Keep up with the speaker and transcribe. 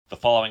The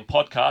following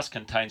podcast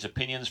contains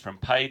opinions from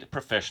paid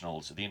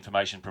professionals. The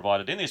information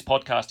provided in this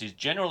podcast is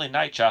general in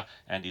nature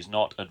and is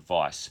not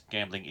advice.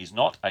 Gambling is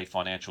not a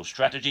financial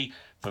strategy.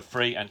 For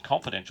free and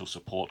confidential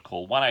support,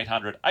 call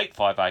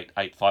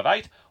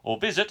 1-800-858-858 or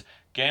visit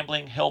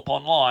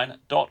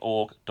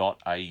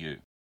gamblinghelponline.org.au.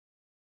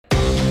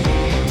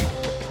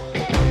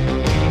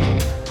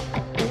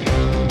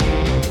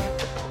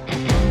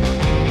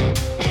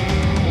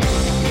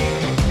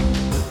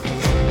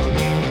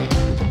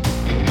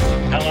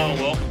 Hello and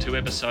welcome to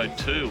episode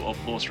 2 of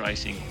Horse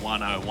Racing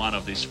 101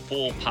 of this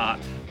 4-part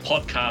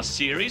podcast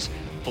series.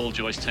 Paul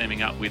Joicey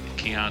teaming up with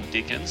Kian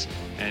Dickens.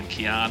 And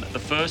Kian, the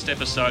first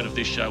episode of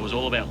this show was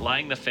all about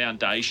laying the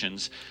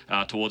foundations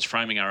towards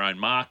framing our own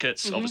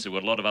markets. Mm-hmm. Obviously,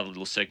 we've got a lot of other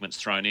little segments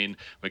thrown in.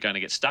 We're going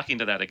to get stuck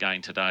into that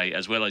again today,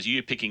 as well as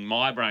you picking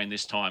my brain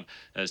this time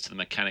as to the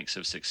mechanics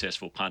of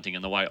successful punting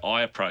and the way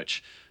I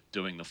approach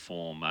doing the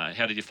form.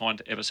 How did you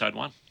find episode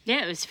 1?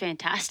 Yeah, it was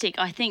fantastic.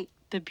 I think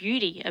the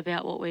beauty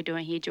about what we're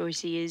doing here,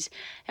 Joicey, is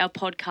our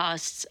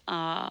podcasts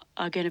are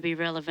going to be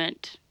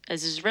relevant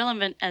as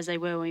they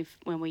were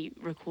when we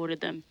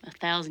recorded them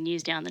 1,000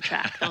 years down the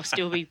track. They'll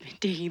still be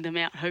digging them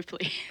out,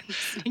 hopefully.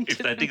 If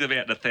they dig them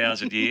out in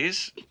 1,000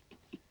 years,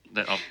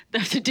 they'll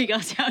have to dig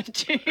us out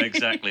too.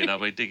 Exactly. They'll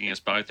be digging us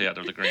both out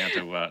of the ground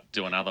to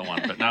do another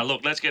one. But no,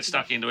 look, let's get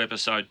stuck into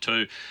episode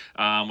 2.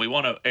 We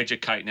want to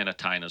educate and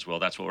entertain as well.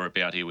 That's what we're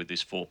about here with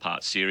this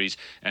 4-part series.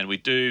 And we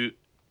do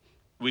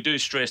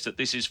stress that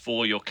this is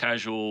for your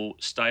casual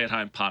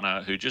stay-at-home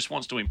punter who just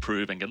wants to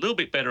improve and get a little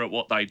bit better at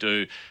what they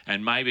do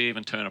and maybe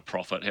even turn a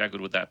profit. How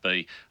good would that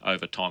be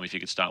over time if you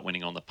could start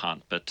winning on the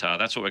punt? But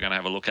that's what we're going to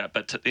have a look at.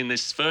 But in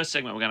this first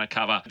segment we're going to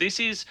cover, this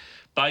is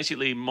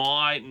basically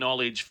my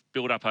knowledge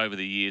built up over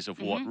the years of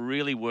what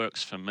really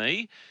works for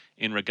me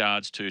in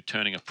regards to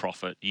turning a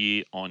profit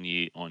year on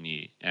year on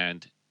year.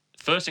 And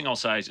first thing I'll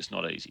say is it's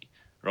not easy.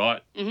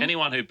 Right? Mm-hmm.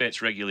 Anyone who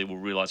bets regularly will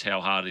realise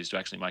how hard it is to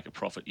actually make a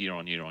profit year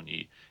on year on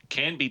year.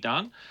 Can be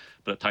done,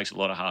 but it takes a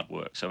lot of hard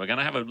work. So we're going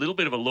to have a little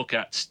bit of a look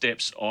at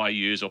steps I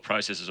use or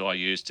processes I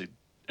use to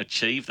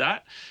achieve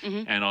that.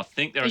 Mm-hmm. And I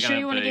think there are going to be... Are you sure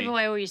you want to give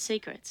away all your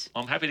secrets?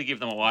 I'm happy to give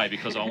them away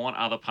because I want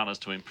other punters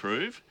to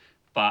improve,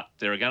 but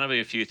there are going to be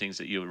a few things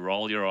that you would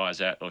roll your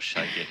eyes at or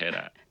shake your head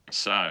at.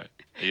 So, are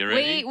you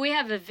ready? We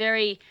have a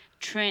very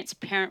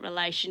transparent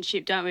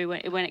relationship, don't we,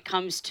 when it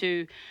comes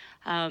to...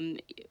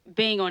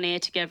 being on air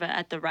together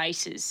at the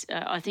races.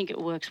 I think it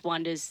works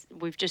wonders.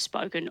 We've just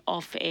spoken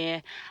off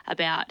air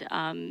about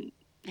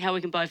how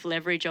we can both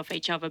leverage off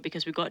each other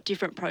because we've got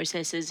different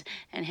processes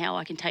and how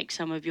I can take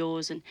some of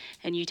yours and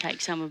you take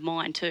some of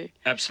mine too.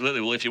 Absolutely.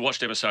 Well, if you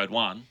watched episode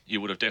 1,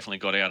 you would have definitely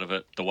got out of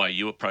it the way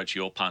you approach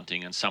your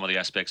punting and some of the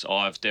aspects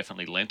I've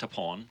definitely lent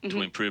upon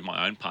to improve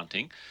my own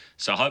punting.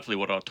 So hopefully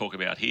what I'll talk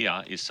about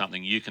here is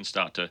something you can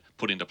start to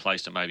put into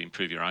place to maybe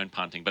improve your own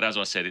punting. But as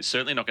I said, it's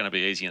certainly not going to be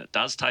easy and it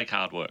does take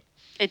hard work.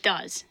 It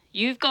does.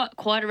 You've got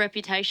quite a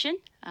reputation.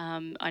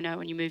 I know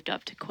when you moved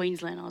up to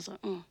Queensland, I was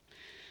like,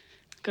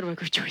 got to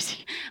work with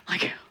Joicey.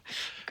 Like,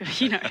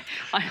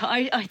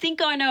 I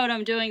think I know what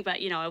I'm doing,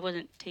 but, I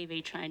wasn't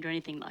TV trained or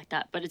anything like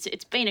that. But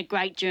it's been a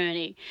great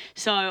journey.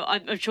 So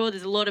I'm sure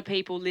there's a lot of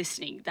people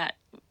listening that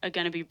are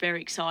going to be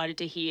very excited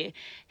to hear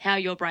how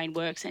your brain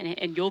works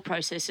and your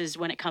processes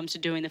when it comes to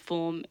doing the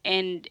form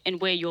and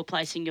where you're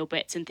placing your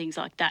bets and things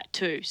like that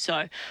too.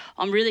 So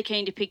I'm really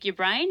keen to pick your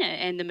brain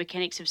and the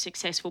mechanics of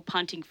successful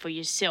punting for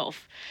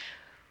yourself.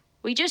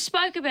 We just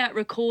spoke about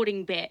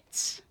recording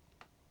bets.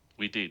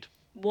 We did.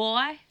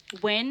 Why,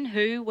 when,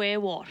 who,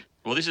 where, what?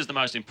 Well, this is the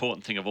most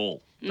important thing of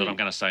all that I'm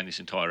going to say in this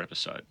entire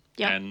episode.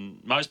 Yep.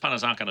 And most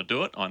punters aren't going to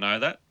do it. I know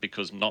that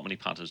because not many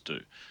punters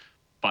do.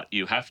 But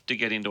you have to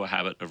get into a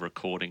habit of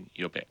recording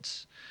your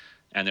bets.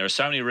 And there are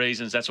so many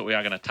reasons. That's what we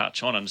are going to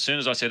touch on. And as soon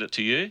as I said it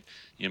to you,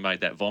 you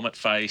made that vomit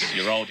face.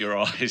 You rolled your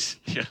eyes.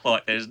 You're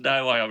like, there's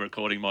no way I'm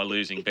recording my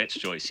losing bets,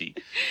 Joicey.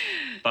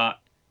 But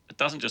it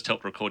doesn't just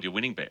help record your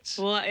winning bets.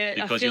 Well,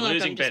 because your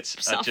losing bets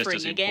are just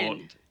as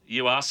important.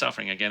 You are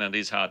suffering again, and it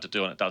is hard to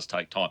do, and it does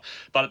take time.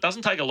 But it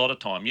doesn't take a lot of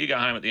time. You go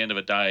home at the end of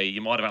a day,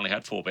 you might have only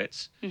had 4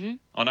 bets. Mm-hmm.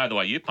 I know the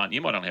way you punt,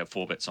 you might only have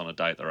 4 bets on a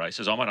day at the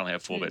races. I might only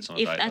have 4 bets on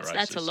a day at the races.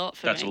 That's a lot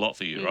for me. That's a lot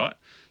for you, right?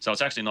 So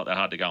it's actually not that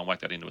hard to go and whack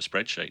that into a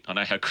spreadsheet. I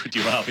know how good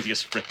you are with your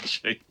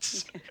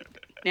spreadsheets.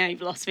 Now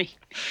you've lost me.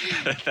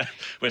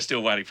 We're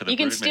still waiting for the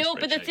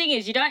but the thing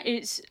is,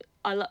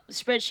 I love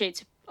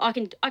spreadsheets. I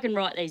can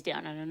write these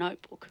down in a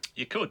notebook.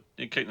 You could.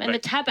 You keep them and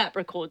back. The Tab app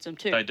records them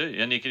too. They do.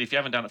 And if you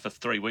haven't done it for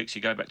 3 weeks,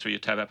 you go back through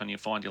your Tab app and you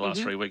find your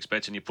last 3 weeks'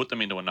 bets and you put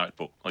them into a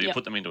notebook or you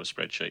put them into a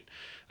spreadsheet.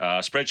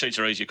 Spreadsheets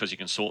are easier because you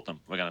can sort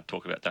them. We're going to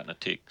talk about that in a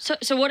tick.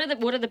 So what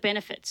are the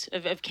benefits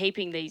of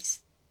keeping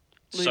these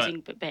losing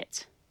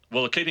bets?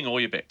 Well, keeping all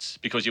your bets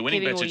because your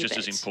winning bets are just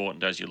as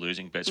important as your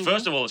losing bets. Mm-hmm.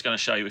 First of all, it's going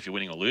to show you if you're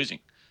winning or losing.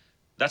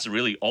 That's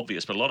really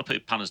obvious, but a lot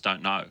of punters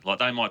don't know. Like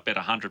they might bet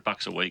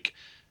 $100 a week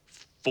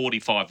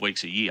 45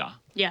 weeks a year.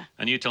 Yeah.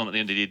 And you tell them at the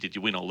end of the year, did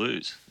you win or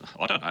lose?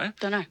 I don't know.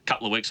 Don't know.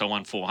 Couple of weeks I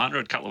won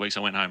 400, couple of weeks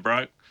I went home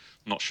broke.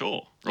 Not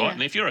sure, right? Yeah.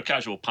 And if you're a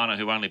casual punter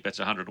who only bets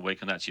 100 a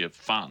week and that's your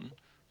fun,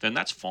 then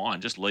that's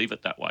fine. Just leave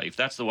it that way. If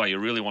that's the way you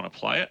really want to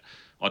play it,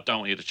 I don't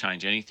want you to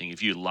change anything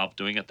if you love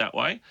doing it that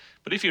way.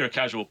 But if you're a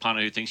casual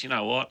punter who thinks, you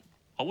know what,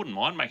 I wouldn't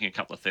mind making a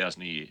couple of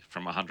 $1,000 a year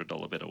from a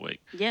 $100 bet a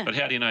week. Yeah. But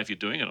how do you know if you're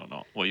doing it or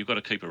not? Well, you've got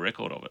to keep a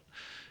record of it.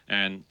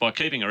 And by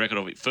keeping a record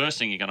of it, first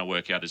thing you're going to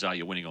work out is, are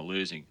you winning or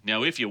losing?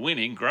 Now, if you're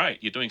winning,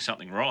 great, you're doing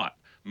something right.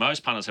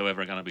 Most punters,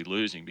 however, are going to be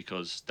losing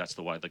because that's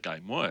the way the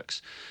game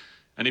works.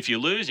 And if you're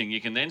losing,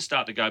 you can then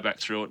start to go back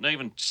through it. And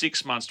even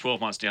 6 months, 12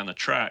 months down the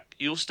track,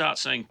 you'll start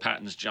seeing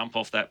patterns jump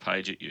off that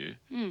page at you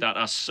that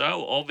are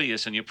so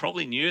obvious, and you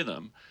probably knew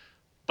them,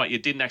 but you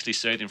didn't actually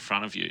see it in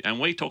front of you. And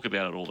we talk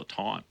about it all the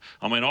time.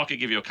 I mean, I could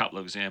give you a couple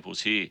of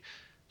examples here.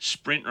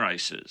 Sprint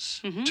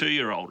races,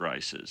 2-year-old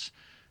races,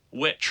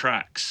 wet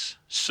tracks,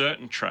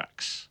 certain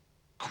tracks,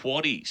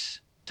 quaddies,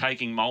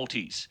 taking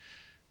multis.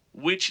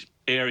 Which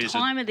areas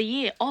time of the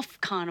year, off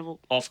carnival,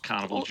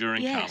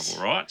 during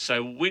carnival, right?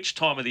 So which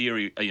time of the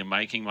year are you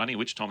making money?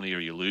 Which time of the year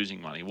are you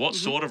losing money? What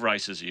sort of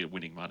races are you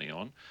winning money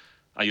on?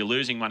 Are you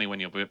losing money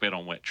when you bet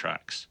on wet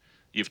tracks?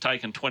 You've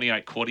taken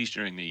 28 quaddies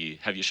during the year.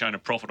 Have you shown a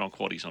profit on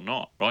quaddies or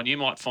not? Right? You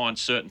might find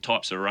certain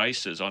types of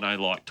races. I know,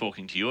 like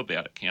talking to you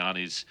about it,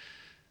 Kian, is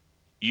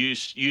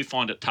you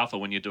find it tougher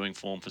when you're doing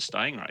form for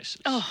staying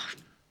races. Oh,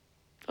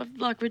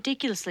 like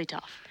ridiculously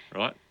tough.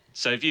 Right?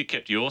 So if you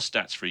kept your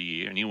stats for a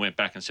year and you went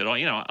back and said, oh,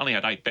 you know, I only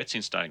had 8 bets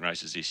in staying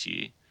races this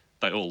year,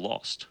 they all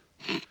lost.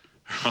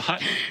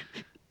 Right?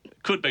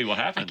 Could be what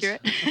happens.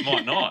 Accurate.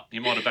 Might not.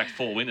 You might have backed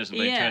 4 winners and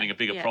been turning a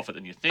bigger profit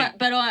than you think.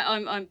 But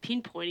I'm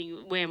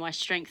pinpointing where my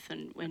strengths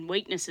and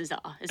weaknesses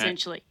are,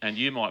 essentially. And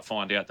you might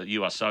find out that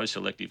you are so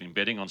selective in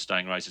betting on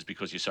staying races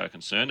because you're so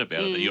concerned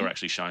about it that you're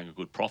actually showing a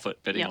good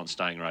profit betting on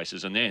staying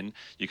races. And then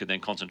you could then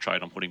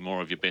concentrate on putting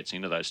more of your bets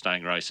into those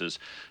staying races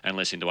and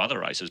less into other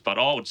races. But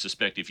I would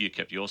suspect if you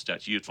kept your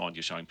stats, you'd find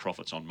you're showing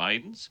profits on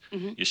maidens.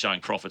 You're showing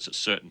profits at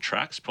certain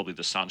tracks, probably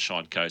the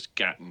Sunshine Coast,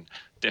 Gatton,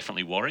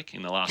 definitely Warwick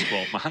in the last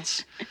 12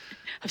 months.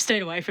 I've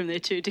stayed away from there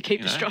too to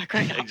keep the strike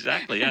rate up.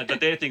 Exactly. Yeah, but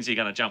they're things you're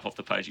going to jump off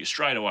the page you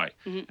straight away.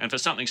 And for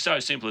something so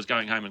simple as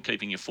going home and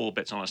keeping your 4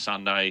 bets on a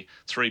Sunday,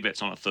 3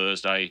 bets on a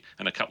Thursday,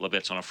 and a couple of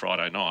bets on a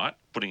Friday night,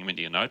 putting them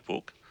into your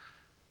notebook,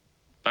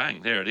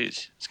 bang, there it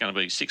is. It's going to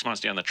be 6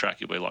 months down the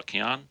track. You'll be like,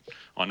 Kian,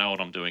 I know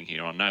what I'm doing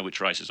here. I know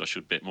which races I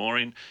should bet more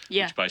in,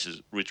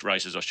 which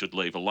races I should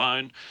leave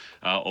alone,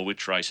 or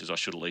which races I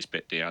should at least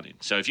bet down in.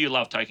 So if you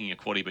love taking a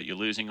quaddie but you're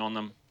losing on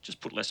them,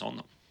 just put less on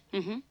them.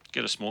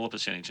 Get a smaller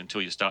percentage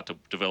until you start to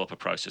develop a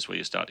process where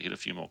you start to hit a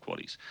few more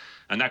quaddies.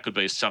 And that could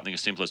be something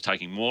as simple as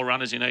taking more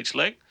runners in each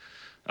leg,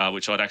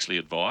 which I'd actually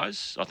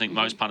advise. I think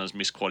most punters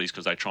miss quaddies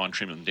because they try and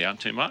trim them down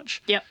too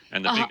much. Yep.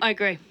 And I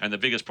agree. And the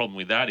biggest problem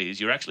with that is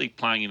you're actually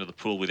playing into the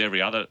pool with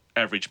every other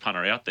average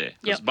punter out there.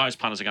 Because most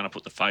punters are going to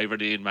put the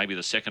favourite in, maybe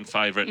the second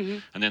favourite,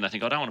 and then they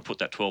think, I don't want to put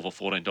that $12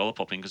 or $14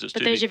 pop in because it's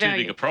too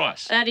big a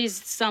price. That is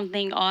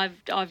something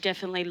I've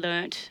definitely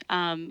learnt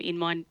in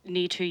my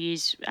near 2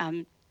 years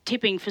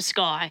tipping for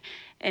Sky,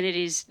 and it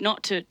is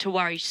not to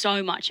worry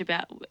so much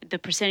about the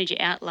percentage you're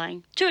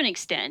outlaying to an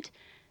extent,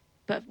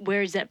 but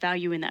where is that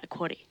value in that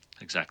quaddie?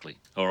 Exactly.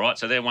 All right,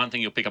 so they're one thing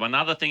you'll pick up.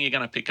 Another thing you're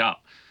going to pick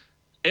up,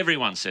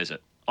 everyone says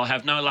it. I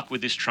have no luck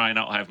with this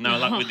trainer. I have no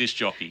luck with this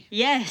jockey.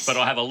 Yes. But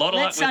I have a lot of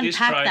luck with this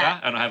trainer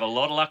that. and I have a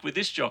lot of luck with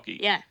this jockey.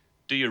 Yeah.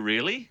 Do you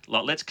really?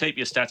 Like, let's keep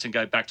your stats and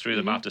go back through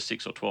them after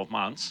 6 or 12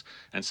 months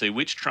and see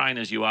which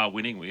trainers you are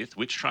winning with,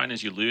 which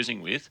trainers you're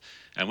losing with,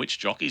 and which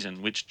jockeys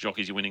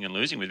you're winning and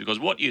losing with. Because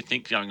what you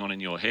think going on in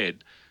your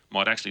head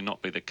might actually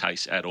not be the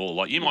case at all.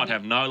 Like, you might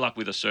have no luck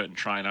with a certain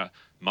trainer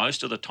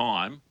most of the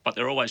time, but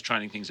they're always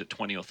training things at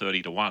 20 or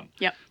 30 to 1.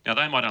 Yep. Now,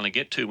 they might only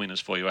get 2 winners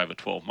for you over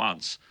 12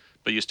 months,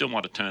 but you still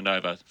might have turned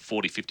over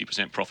 40,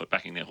 50% profit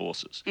backing their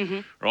horses,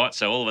 right?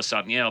 So all of a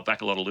sudden, I'll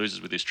back a lot of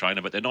losers with this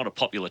trainer, but they're not a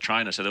popular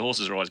trainer, so their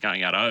horses are always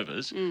going out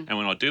overs. And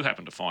when I do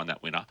happen to find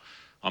that winner,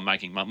 I'm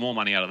making more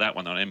money out of that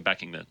one than I am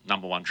backing the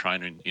number one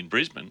trainer in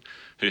Brisbane,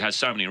 who has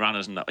so many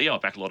runners. And I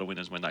back a lot of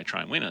winners when they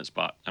train winners,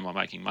 but am I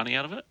making money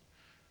out of it?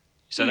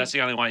 So that's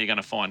the only way you're going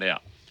to find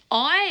out.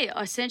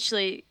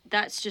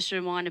 That's just a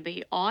reminder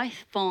me, I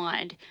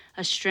find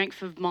a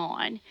strength of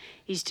mine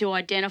is to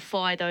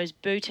identify those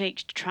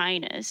boutique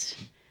trainers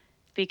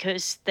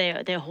because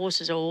their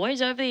horses are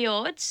always over the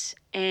odds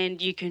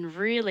and you can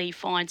really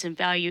find some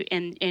value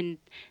and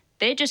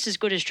they're just as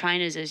good as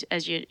trainers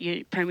as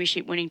your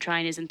premiership winning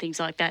trainers and things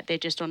like that. They're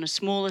just on a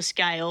smaller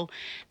scale.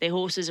 Their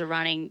horses are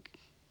running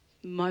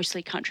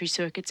mostly country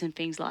circuits and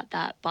things like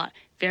that, but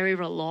very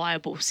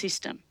reliable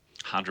system.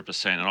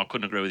 100%, and I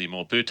couldn't agree with you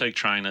more. Boutique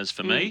trainers,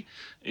 for me,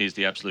 is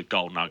the absolute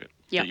gold nugget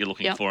that you're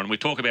looking for. And we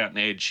talk about an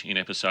edge in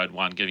episode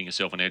 1, giving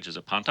yourself an edge as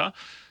a punter.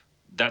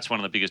 That's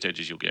one of the biggest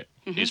edges you'll get,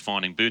 is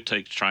finding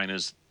boutique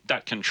trainers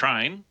that can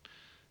train.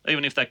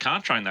 Even if they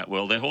can't train that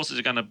well, their horses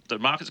are the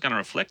market's going to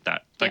reflect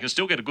that. They can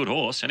still get a good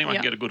horse. Anyone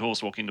can get a good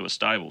horse walk into a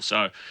stable.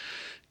 So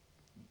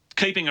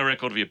keeping a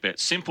record of your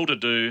bets, simple to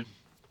do,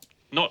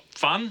 not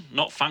fun,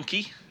 not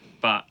funky,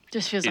 but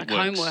just feels like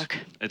works. homework.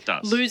 It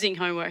does. Losing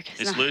homework.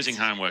 It's losing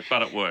homework,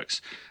 but it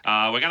works.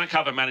 We're going to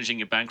cover managing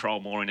your bankroll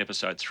more in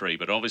episode 3,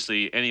 but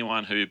obviously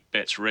anyone who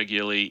bets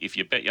regularly, if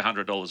you bet your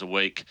 $100 a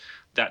week,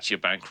 that's your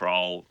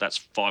bankroll. That's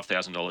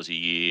 $5,000 a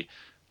year.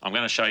 I'm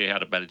going to show you how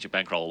to manage your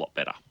bankroll a lot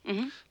better.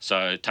 Mm-hmm.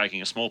 So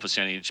taking a small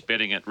percentage,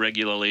 betting it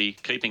regularly,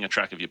 keeping a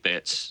track of your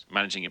bets,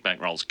 managing your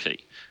bankroll is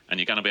key. And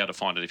you're going to be able to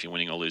find it if you're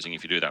winning or losing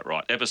if you do that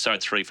right.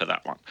 Episode 3 for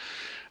that one.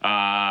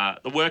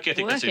 The work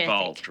ethic that's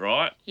involved,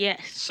 right?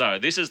 Yes. So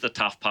this is the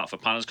tough part for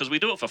punters because we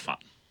do it for fun.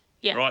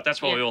 Yeah. Right?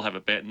 That's why we all have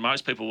a bet. And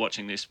most people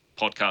watching this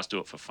podcast do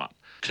it for fun.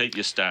 Keep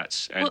your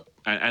stats.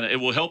 And it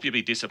will help you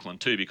be disciplined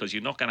too because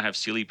you're not going to have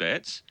silly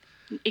bets.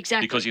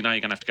 Exactly. Because you know you're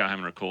going to have to go home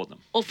and record them.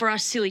 Or for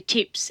us, silly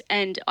tips.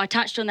 And I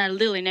touched on that a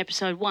little in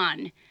episode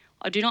 1.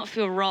 I do not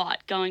feel right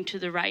going to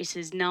the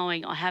races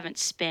knowing I haven't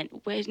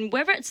spent,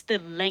 whether it's the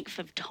length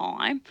of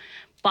time,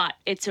 but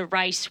it's a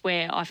race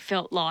where I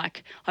felt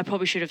like I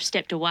probably should have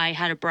stepped away,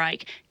 had a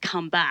break,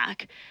 come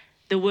back.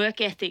 The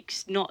work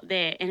ethic's not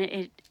there.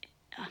 And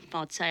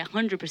I'd say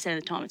 100% of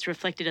the time it's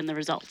reflected in the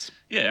results.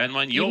 Yeah, and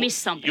when you miss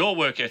something. Your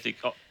work ethic...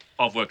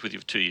 I've worked with you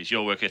for 2 years.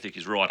 Your work ethic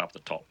is right up the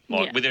top, with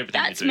everything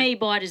That's you do. me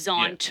by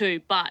design too,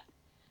 but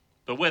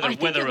whether I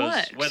think it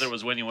works. whether it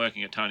was when you're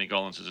working at Tony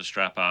Gollan's as a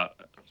strapper,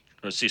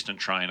 assistant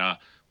trainer,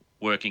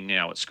 working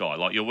now at Sky,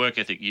 like your work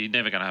ethic, you're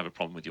never going to have a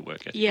problem with your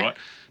work ethic, right?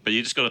 But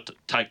you just got to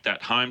take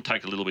that home,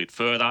 take it a little bit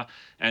further,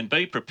 and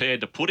be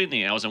prepared to put in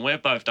the hours. And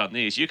we've both done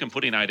this. You can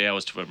put in 8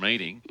 hours to a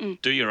meeting,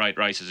 do your 8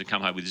 races, and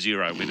come home with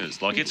 0 winners.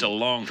 Like it's a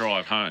long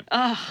drive home,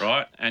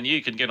 right? And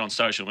you can get on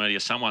social media.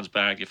 Someone's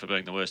bagged you for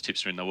being the worst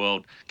tipster in the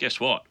world. Guess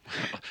what?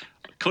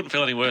 Couldn't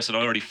feel any worse than I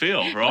already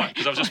feel, right?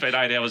 Because I've just spent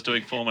 8 hours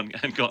doing form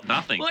and got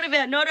nothing. What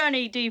about not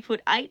only do you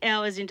put 8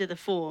 hours into the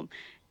form,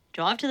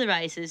 drive to the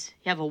races,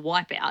 you have a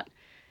wipeout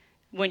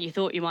when you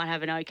thought you might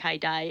have an okay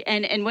day.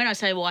 And when I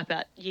say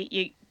wipeout,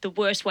 you the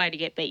worst way to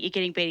get beat, you're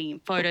getting beaten in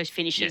photos,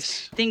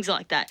 finishes, things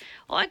like that.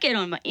 I get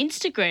on my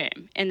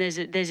Instagram and there's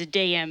a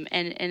DM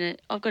and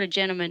I've got a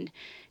gentleman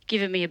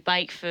giving me a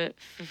bake for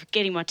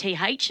getting my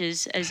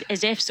THs as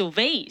Fs or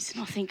Vs.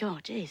 And I think, oh,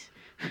 geez.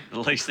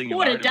 The least thing you're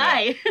what a worried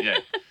day. About. Yeah.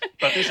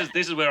 But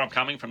this is where I'm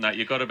coming from that.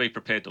 You've got to be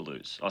prepared to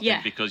lose, I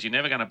think, because you're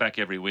never going to back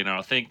every winner.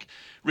 I think,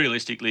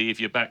 realistically,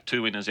 if you back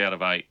 2 winners out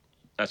of 8,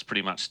 that's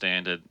pretty much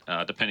standard,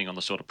 depending on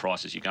the sort of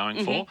prices you're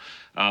going for.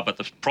 But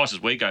the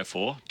prices we go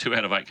for, 2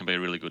 out of 8 can be a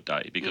really good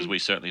day because we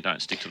certainly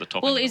don't stick to the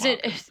top. Well,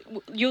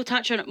 you'll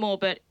touch on it more,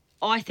 but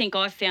I think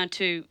I've found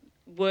too,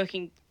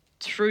 working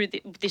through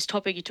this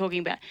topic you're talking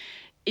about,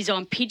 is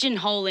I'm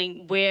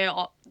pigeonholing where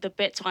the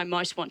bets I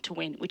most want to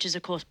win, which is,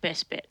 of course,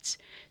 best bets.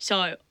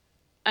 So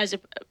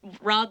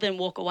rather than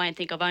walk away and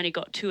think I've only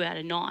got 2 out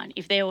of 9,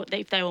 if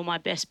they were my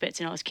best bets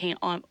and I was keen,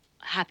 I'm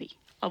happy.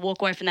 I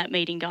walk away from that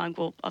meeting going,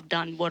 well, I've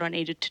done what I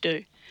needed to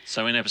do.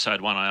 So in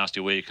episode 1, I asked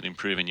you where you could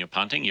improve in your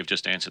punting. You've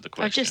just answered the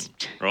question,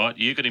 right?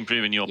 You could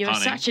improve in your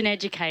punting. You're such an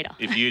educator.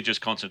 If you just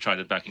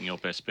concentrated backing your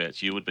best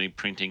bets, you would be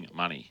printing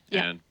money.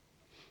 Yep. And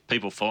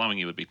people following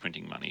you would be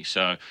printing money.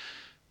 So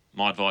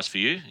my advice for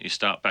you is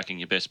start backing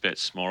your best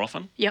bets more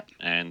often. Yep.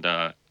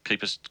 And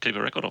keep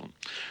a record of them.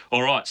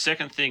 All right,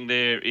 second thing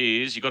there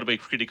is you've got to be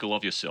critical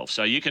of yourself.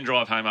 So you can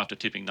drive home after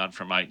tipping none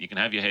from 8. You can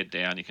have your head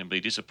down. You can be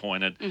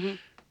disappointed.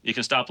 You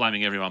can start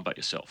blaming everyone but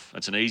yourself.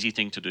 It's an easy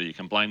thing to do. You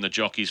can blame the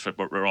jockeys for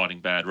riding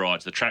bad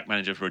rides, the track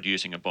manager for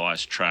reducing a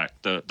biased track,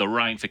 the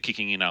rain for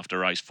kicking in after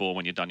race 4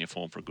 when you've done your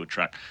form for a good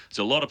track. There's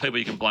a lot of people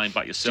you can blame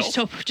but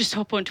yourself. Just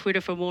hop on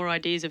Twitter for more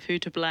ideas of who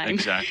to blame.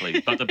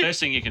 Exactly. But the best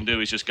thing you can do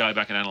is just go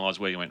back and analyse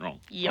where you went wrong.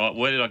 Yep. Right,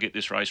 where did I get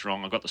this race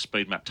wrong? I got the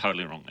speed map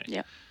totally wrong there.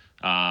 Yep.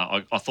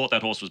 I thought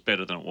that horse was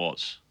better than it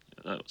was.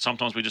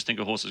 Sometimes we just think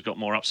a horse has got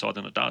more upside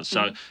than it does.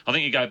 So I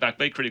think you go back,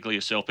 be critical of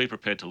yourself, be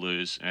prepared to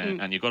lose,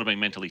 and you've got to be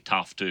mentally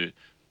tough to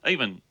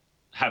even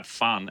have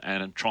fun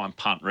and try and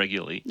punt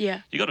regularly.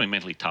 Yeah. You've got to be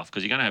mentally tough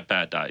because you're going to have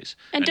bad days.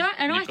 And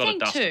I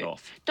think too,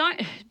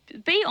 don't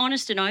be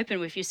honest and open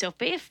with yourself.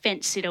 Be a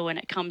fence sitter when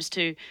it comes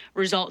to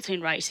results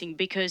in racing,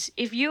 because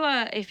if you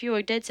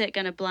are dead set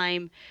going to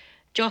blame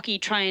jockey,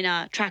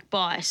 trainer, track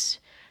bias,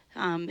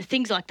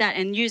 things like that,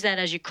 and use that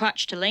as your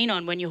crutch to lean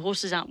on when your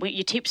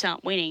tips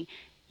aren't winning,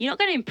 you're not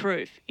going to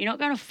improve. You're not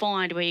going to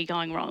find where you're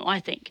going wrong,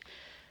 I think.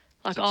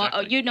 Like,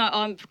 exactly.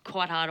 I'm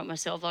quite hard on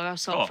myself. Like, I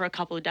sold for a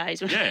couple of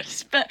days. Yeah.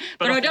 but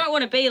I don't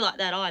want to be like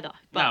that either.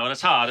 No, and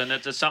it's hard, and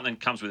it's something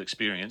that comes with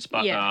experience.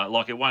 But,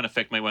 like, it won't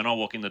affect me when I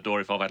walk in the door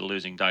if I've had a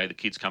losing day, the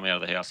kids come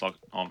out of the house, like,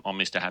 I'm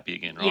Mr. Happy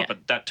again, right? Yeah.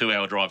 But that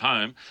 2-hour drive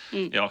home,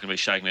 I can be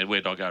shaking my head, where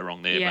did I go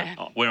wrong there? Yeah.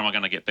 But where am I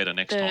going to get better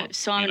next time?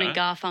 Simon and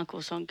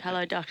Garfunkel song,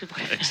 Hello, Doctor.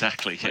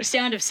 Exactly. Yeah.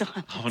 Sound of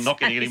Silence. I'm not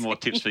getting any more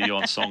tips for you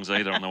on songs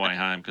either on the way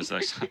home, because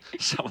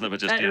some of them are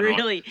just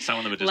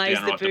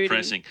downright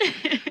depressing.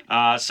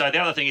 So the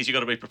other thing is you've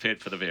got to be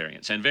prepared for the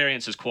variance. And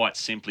variance is quite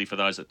simply, for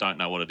those that don't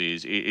know what it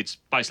is, it's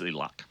basically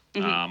luck.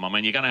 I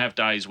mean, you're going to have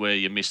days where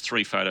you miss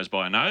 3 photos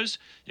by a nose.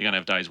 You're going to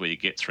have days where you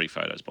get 3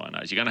 photos by a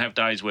nose. You're going to have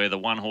days where the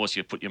one horse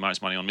you put your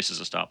most money on misses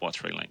a start by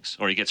 3 lengths,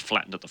 or he gets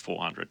flattened at the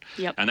 400.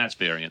 Yep. And that's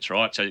variance,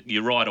 right? So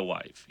you ride a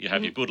wave. You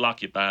have your good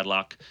luck, your bad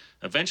luck.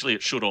 Eventually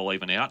it should all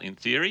even out in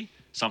theory.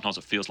 Sometimes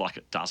it feels like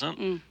it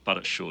doesn't, but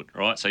it should,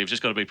 right? So you've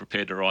just got to be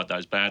prepared to ride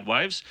those bad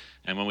waves.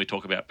 And when we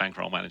talk about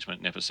bankroll management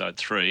in episode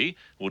 3,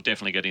 we'll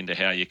definitely get into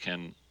how you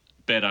can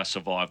better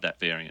survive that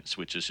variance,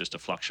 which is just a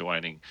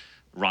fluctuating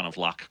run of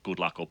luck, good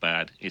luck or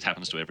bad. It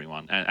happens to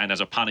everyone. And as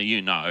a punter,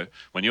 you know,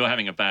 when you're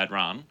having a bad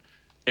run,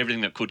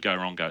 everything that could go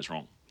wrong goes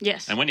wrong.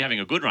 Yes. And when you're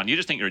having a good run, you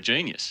just think you're a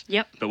genius.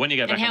 Yep. But when you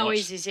go back and watch, how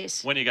easy is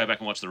this? When you go back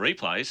and watch the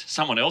replays,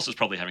 someone else is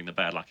probably having the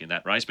bad luck in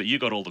that race, but you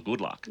got all the good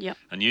luck. Yep.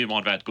 And you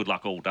might have had good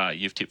luck all day.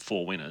 You've tipped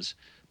 4 winners,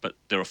 but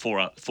there are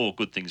four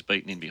good things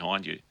beaten in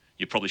behind you.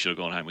 You probably should have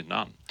gone home with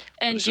none.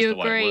 And do you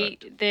agree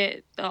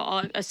that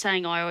a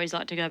saying I always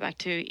like to go back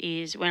to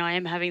is when I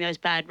am having those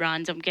bad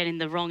runs, I'm getting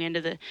the wrong end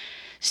of the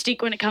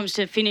stick when it comes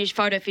to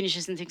photo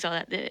finishes and things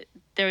like that.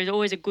 There is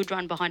always a good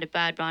run behind a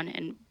bad run,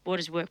 and what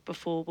has worked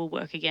before will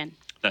work again.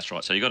 That's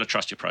right. So you've got to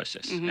trust your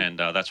process. And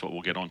that's what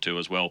we'll get onto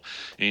as well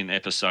in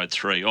episode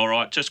 3. All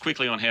right, just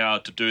quickly on how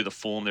to do the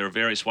form. There are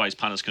various ways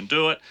punters can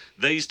do it.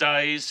 These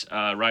days,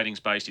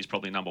 ratings-based is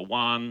probably number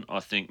 1. I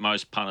think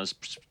most punters,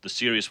 the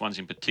serious ones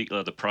in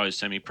particular, the pros,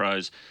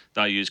 semi-pros,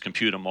 they use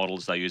computer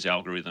models, they use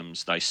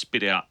algorithms, they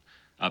spit out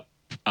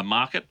a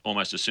market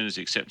almost as soon as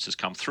the acceptances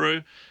come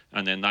through,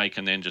 and then they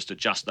can then just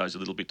adjust those a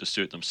little bit to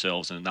suit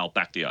themselves, and they'll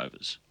back the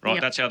overs. Right?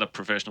 Yep. That's how the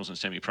professionals and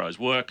semi-pros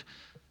work.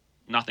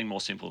 Nothing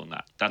more simple than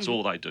that. That's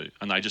all they do.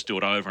 And they just do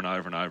it over and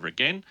over and over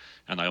again,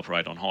 and they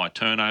operate on high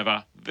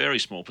turnover, very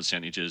small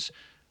percentages,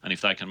 and if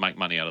they can make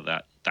money out of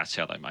that, that's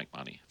how they make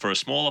money. For a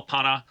smaller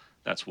punter,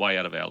 that's way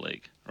out of our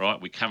league,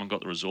 right? We haven't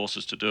got the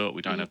resources to do it.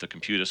 We don't have the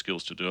computer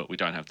skills to do it. We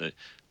don't have the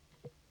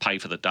pay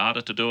for the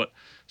data to do it.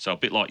 So a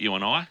bit like you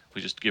and I,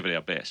 we just give it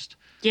our best.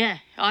 Yeah,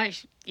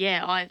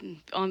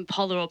 I'm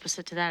polar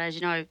opposite to that. As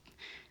you know,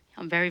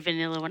 I'm very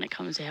vanilla when it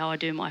comes to how I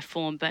do my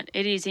form, but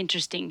it is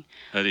interesting.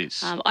 It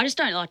is. I just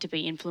don't like to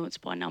be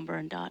influenced by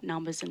numbers and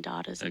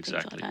datas and things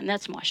like that, and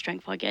that's my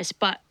strength, I guess.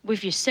 But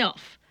with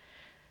yourself,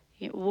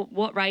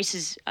 what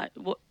races?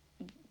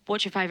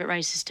 What's your favourite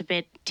races to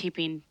bet, tip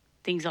in,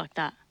 things like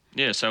that?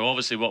 Yeah, so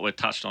obviously what we've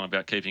touched on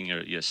about keeping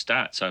your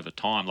stats over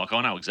time, like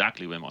I know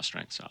exactly where my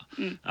strengths are.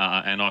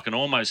 And I can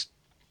almost,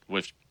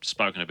 we've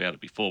spoken about it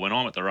before, when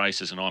I'm at the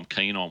races and I'm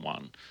keen on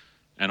one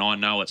and I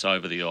know it's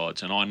over the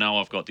odds and I know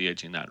I've got the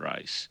edge in that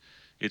race,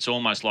 it's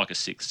almost like a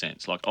sixth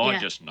sense. Like I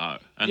just know.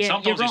 And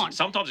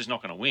sometimes it's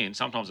not going to win.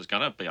 Sometimes it's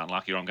going to be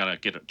unlucky or I'm going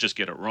to just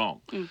get it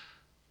wrong.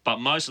 But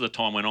most of the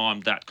time when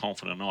I'm that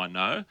confident I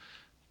know,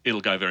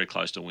 it'll go very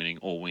close to winning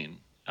or win.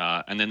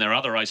 And then there are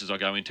other races I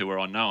go into where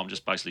I know I'm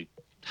just basically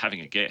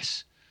having a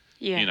guess.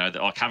 Yeah. You know,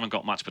 I haven't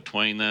got much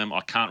between them. I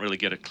can't really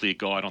get a clear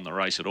guide on the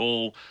race at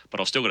all, but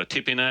I've still got a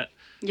tip in it.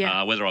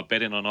 Yeah. Whether I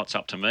bet in or not's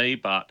up to me,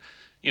 but,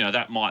 you know,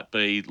 that might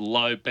be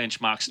low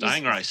benchmark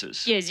staying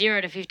races. Yeah,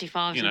 0 to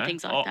 55s and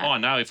things like that. I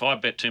know if I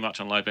bet too much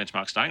on low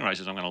benchmark staying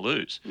races, I'm going to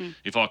lose.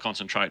 If I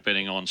concentrate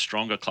betting on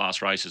stronger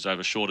class races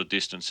over shorter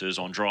distances,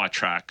 on dry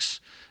tracks,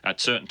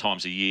 at certain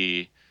times a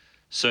year,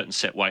 certain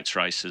set weights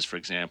races, for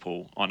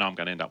example, I know I'm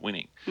going to end up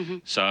winning.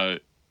 So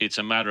it's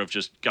a matter of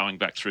just going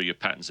back through your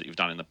patterns that you've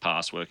done in the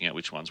past, working out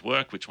which ones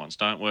work, which ones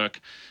don't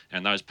work,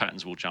 and those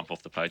patterns will jump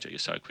off the page at you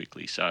so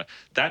quickly. So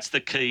that's the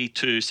key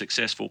to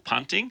successful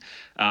punting.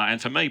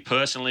 And for me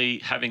personally,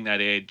 having that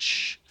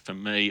edge,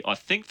 I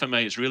think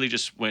it's really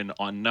just when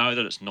I know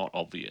that it's not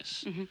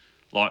obvious.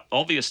 Like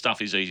obvious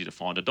stuff is easy to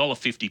find.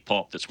 $1.50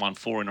 pop that's won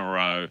 4 in a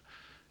row,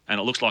 and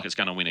it looks like it's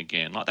going to win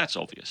again. Like, that's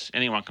obvious.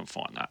 Anyone can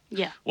find that.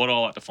 Yeah. What I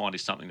like to find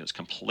is something that's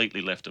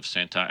completely left of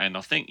centre, and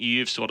I think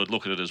you've sort of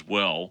looked at it as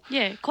well.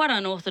 Yeah, quite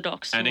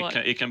unorthodox. And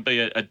it can be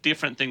a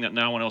different thing that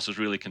no one else has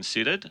really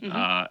considered.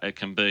 It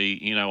can be,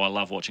 you know, I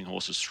love watching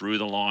horses through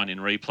the line in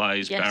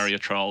replays, barrier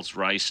trials,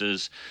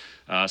 races.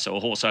 So a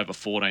horse over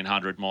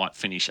 1,400 might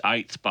finish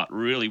 8th, but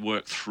really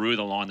work through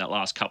the line that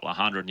last couple of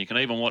hundred. And you can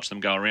even watch them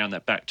go around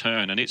that back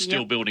turn, and it's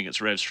still building its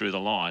revs through the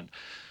line.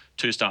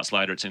 2 starts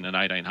later, it's in an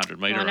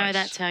 1,800 metre race. I know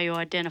that's how you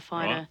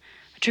identified a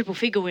triple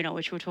figure winner,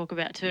 which we'll talk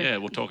about too. Yeah,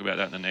 we'll talk about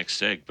that in the next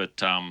seg.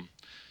 But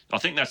I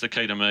think that's the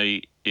key to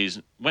me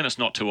is when it's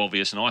not too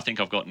obvious and I think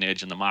I've got an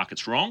edge and the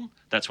market's wrong,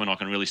 that's when I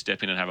can really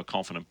step in and have a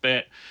confident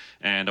bet.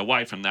 And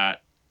away from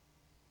that,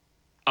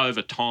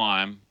 over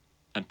time,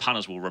 and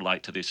punters will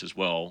relate to this as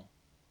well,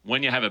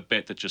 when you have a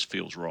bet that just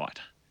feels right,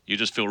 you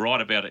just feel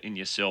right about it in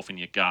yourself, in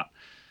your gut,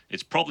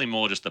 it's probably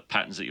more just the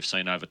patterns that you've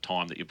seen over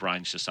time that your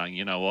brain's just saying,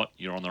 you know what,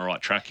 you're on the right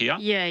track here.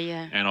 Yeah,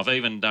 yeah. And I've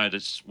even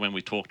noticed when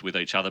we talked with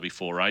each other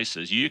before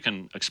races, you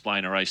can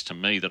explain a race to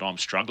me that I'm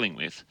struggling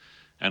with,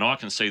 and I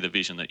can see the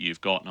vision that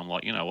you've got, and I'm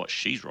like, you know what,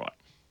 she's right.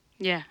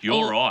 Yeah.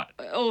 You're right.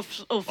 Or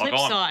flip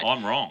side.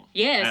 I'm wrong.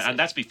 Yes. And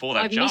that's before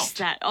they've jumped. I missed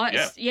that.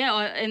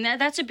 And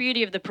that's the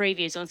beauty of the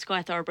previews on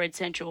Sky Thoroughbred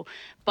Central.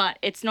 But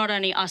it's not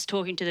only us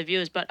talking to the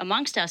viewers, but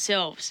amongst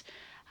ourselves.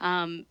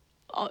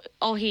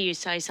 I'll hear you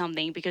say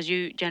something because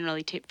you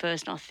generally tip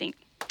first, and I think,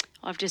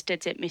 I've just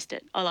dead set missed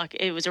it.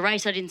 It was a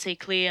race I didn't see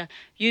clear.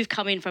 You've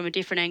come in from a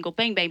different angle.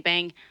 Bang, bang,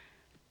 bang.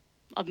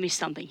 I've missed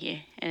something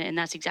here. And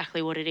that's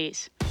exactly what it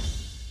is.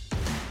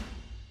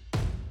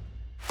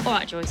 All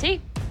right,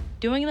 Joicey.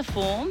 Doing the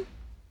form.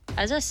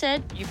 As I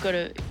said, you've got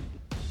a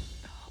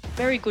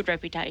very good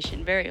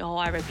reputation, very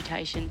high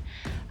reputation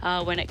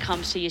when it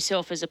comes to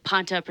yourself as a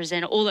punter,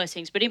 presenter, all those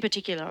things, but in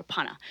particular a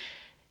punter.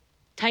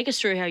 Take us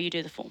through how you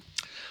do the form.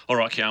 All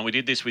right, Kian, we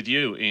did this with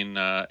you in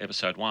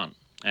episode 1.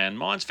 And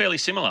mine's fairly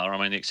similar. I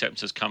mean, the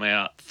acceptances come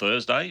out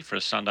Thursday for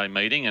a Sunday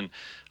meeting, and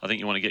I think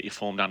you want to get your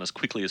form done as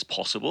quickly as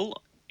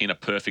possible in a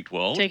perfect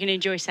world. So you can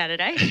enjoy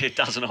Saturday. It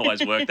doesn't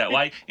always work that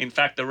way. In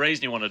fact, the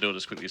reason you want to do it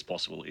as quickly as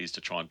possible is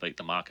to try and beat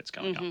the markets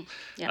going up,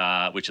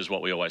 Yep. Which is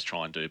what we always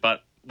try and do.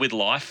 But with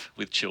life,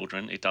 with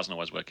children, it doesn't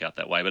always work out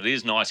that way. But it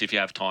is nice if you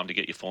have time to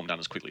get your form done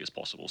as quickly as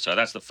possible. So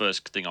that's the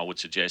first thing I would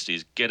suggest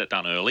is get it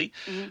done early.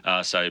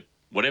 So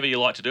whatever you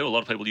like to do, a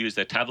lot of people use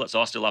their tablets.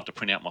 I still love to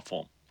print out my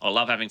form. I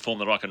love having form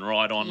that I can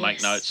write on,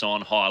 make notes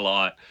on,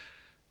 highlight.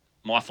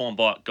 My form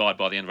guide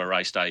by the end of a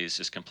race day is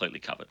just completely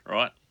covered,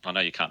 right? I know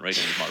you can't read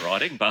any of my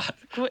writing, but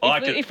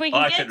if we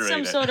can get some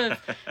read sort of...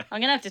 I'm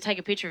going to have to take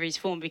a picture of his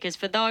form because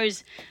for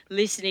those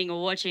listening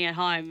or watching at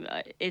home,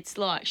 it's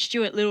like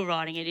Stuart Little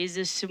writing. It is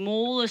the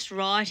smallest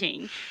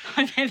writing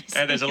I've ever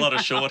seen. And there's a lot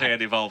of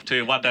shorthand involved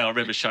too. One day I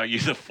remember showing you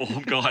the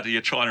form guide and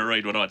you're trying to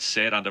read what I'd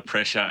said under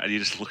pressure and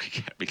you're just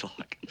looking at me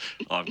like,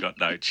 I've got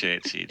no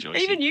chance here,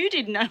 Joyce. Even you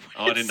didn't know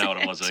I didn't know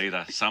what it was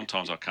either.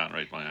 Sometimes I can't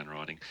read my own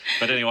writing.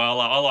 But anyway,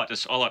 I like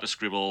to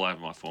scribble all over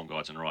my form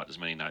guides and write as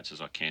many notes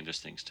as I can,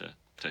 just things to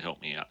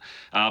help me out.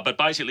 But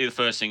basically the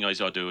first thing I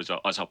do is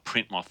I'll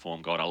print my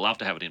form guide. I love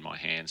to have it in my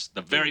hands.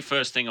 The very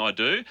first thing I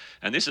do,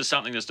 and this is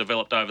something that's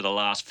developed over the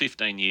last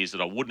 15 years that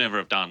I would never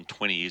have done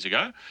 20 years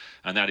ago,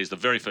 and that is the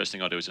very first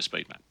thing I do is a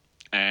speed map.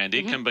 And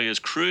it can be as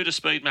crude a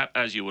speed map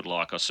as you would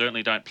like. I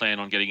certainly don't plan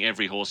on getting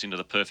every horse into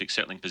the perfect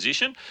settling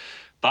position,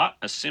 but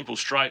a simple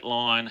straight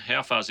line,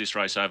 how far is this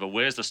race over,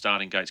 where's the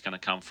starting gate's going to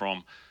come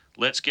from,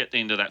 let's get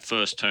into that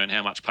first turn,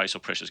 how much pace or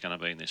pressure is going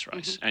to be in this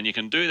race. And you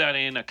can do that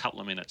in a couple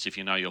of minutes if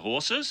you know your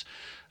horses.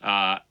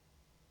 And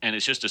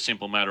it's just a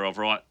simple matter of,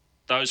 right,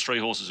 those 3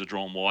 horses are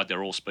drawn wide,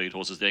 they're all speed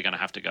horses, they're going to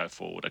have to go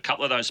forward. A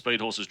couple of those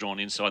speed horses drawn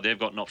inside, they've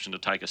got an option to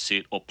take a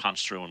sit or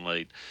punch through and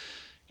lead.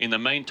 In the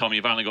meantime,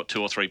 you've only got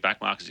 2 or 3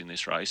 backmarkers in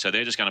this race, so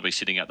they're just going to be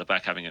sitting at the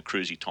back having a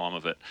cruisy time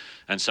of it.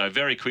 And so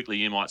very quickly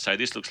you might say,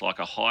 this looks like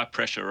a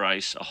high-pressure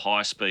race, a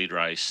high-speed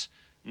race.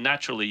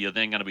 Naturally, you're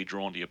then going to be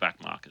drawn to your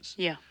backmarkers.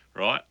 Yeah.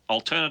 Right?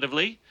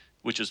 Alternatively,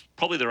 which is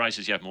probably the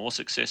races you have more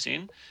success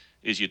in,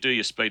 is you do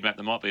your speed map.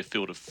 There might be a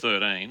field of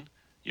 13.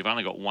 You've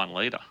only got 1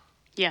 leader.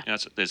 Yeah. You know,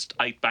 there's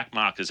 8 back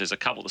markers. There's a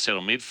couple that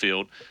settle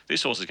midfield.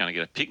 This horse is going to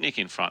get a picnic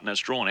in front, and it's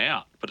drawn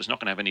out, but it's not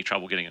going to have any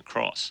trouble getting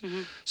across.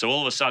 So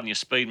all of a sudden, your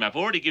speed map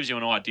already gives you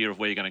an idea of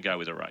where you're going to go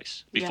with a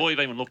race before you've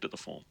even looked at the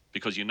form,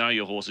 because you know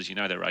your horses, you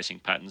know their racing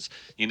patterns.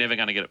 You're never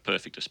going to get it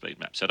perfect a speed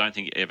map. So I don't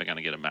think you're ever going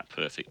to get a map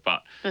perfect.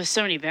 But there's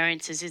so many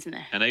variances, isn't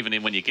there? And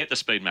even when you get the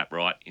speed map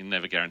right, you're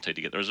never guaranteed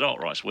to get the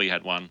result right. So we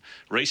had one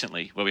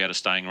recently where we had a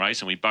staying race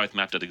and we both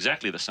mapped it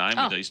exactly the same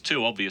with these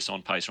 2 obvious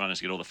on-pace runners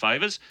to get all the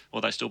favours.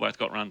 Well, they still both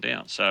got run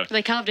down. So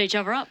they carved each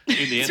other up.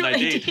 In the end,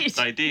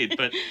 they did.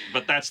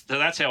 But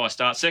that's how I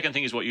start. Second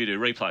thing is what you do,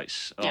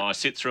 replays. Yep. I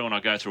sit through and I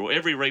go through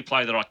every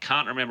replay that I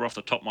can't remember off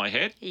the top of my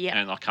head,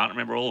 and I can't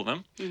remember all of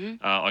them.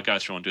 I go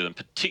through and do them,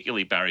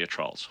 particularly barrier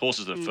trials.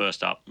 Horses that are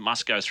first up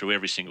must go through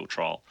every single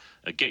trial.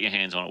 Get your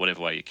hands on it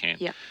whatever way you can.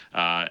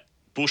 Yep.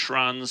 Bush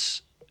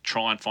runs,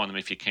 try and find them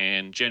if you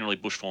can. Generally,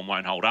 bush form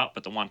won't hold up,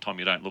 but the one time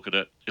you don't look at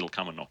it, it'll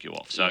come and knock you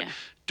off. So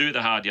do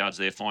the hard yards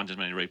there, find as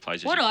many replays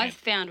as you can. What I've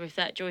found with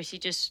that, Joicey,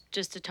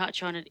 just to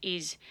touch on it,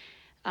 is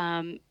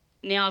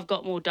now I've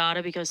got more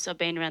data because I've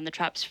been around the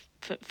traps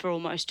for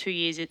almost 2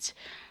 years. It's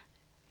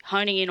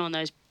honing in on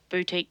those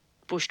boutique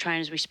bush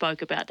trainers we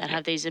spoke about that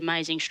have these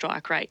amazing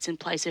strike rates and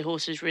place their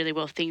horses really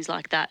well, things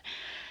like that.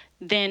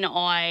 Then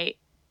I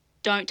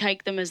don't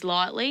take them as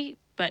lightly,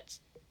 but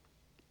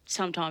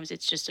sometimes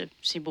it's just a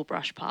simple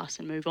brush pass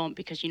and move on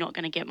because you're not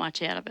going to get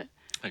much out of it.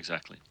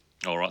 Exactly.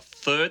 All right.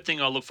 Third thing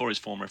I look for is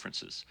form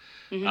references.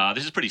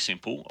 This is pretty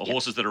simple.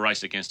 Horses that are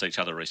raced against each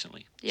other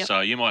recently. So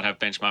you might have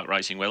benchmark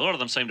racing where a lot of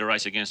them seem to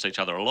race against each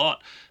other a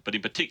lot, but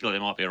in particular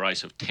there might be a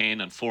race of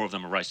 10 and 4 of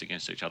them are raced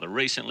against each other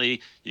recently.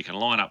 You can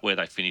line up where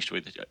they finished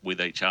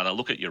with each other,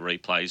 look at your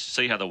replays,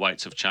 see how the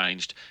weights have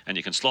changed, and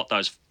you can slot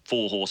those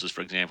 4 horses,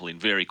 for example, in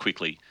very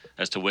quickly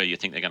as to where you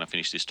think they're going to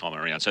finish this time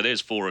around. So there's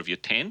 4 of your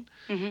 10,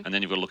 and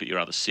then you've got to look at your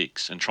other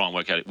 6 and try and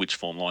work out which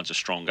form lines are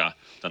stronger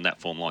than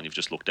that form line you've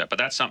just looked at. But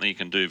that's something you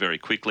can do very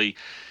quickly.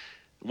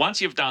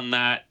 Once you've done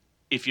that,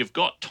 if you've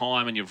got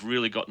time and you've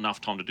really got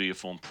enough time to do your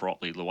form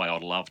properly, the way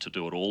I'd love to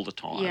do it all the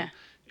time,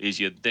 is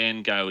you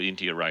then go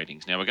into your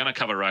ratings. Now, we're going to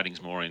cover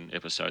ratings more in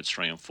episodes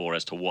 3 and 4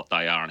 as to what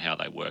they are and how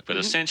they work. But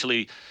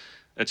essentially,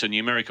 it's a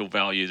numerical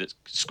value that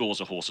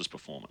scores a horse's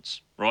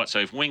performance, right? So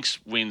if Winx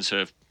wins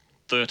her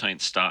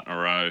 13th start in a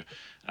row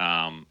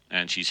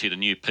and she's hit a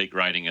new peak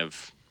rating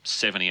of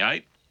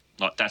 78,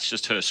 like that's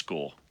just her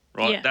score.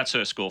 right? Yeah. That's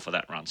her score for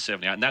that run,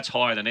 78. And that's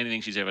higher than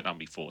anything she's ever done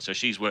before. So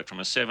she's worked from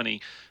a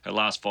 70. Her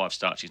last 5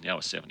 starts, she's now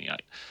a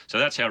 78. So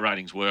that's how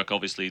ratings work.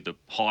 Obviously, the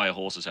higher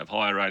horses have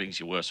higher ratings,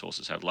 your worse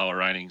horses have lower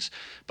ratings.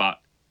 But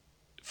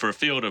for a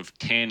field of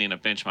 10 in a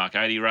benchmark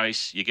 80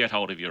 race, you get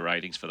hold of your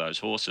ratings for those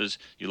horses.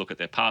 You look at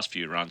their past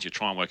few runs. You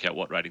try and work out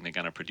what rating they're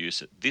going to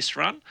produce at this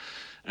run.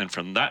 And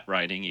from that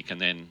rating, you can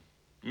then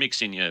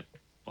mix in your,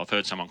 I've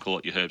heard someone call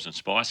it your herbs and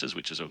spices,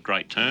 which is a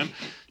great term,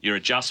 your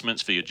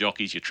adjustments for your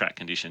jockeys, your track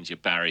conditions, your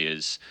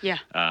barriers,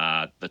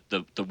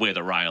 the where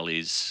the rail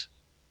is,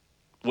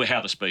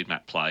 how the speed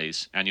map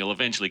plays, and you'll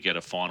eventually get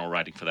a final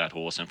rating for that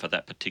horse and for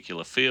that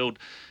particular field,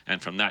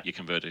 and from that you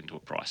convert it into a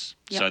price.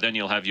 Yep. So then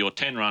you'll have your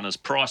 10 runners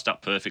priced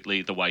up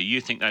perfectly the way you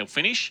think they'll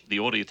finish, the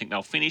order you think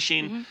they'll finish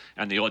in,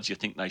 and the odds you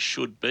think they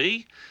should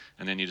be,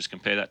 and then you just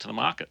compare that to the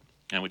market.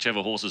 And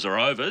whichever horses are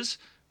overs,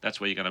 that's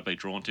where you're going to be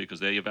drawn to because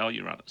they're your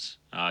value runners.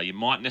 You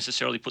might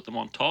necessarily put them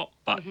on top,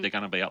 but they're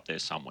going to be up there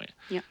somewhere.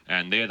 Yep.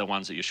 And they're the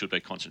ones that you should be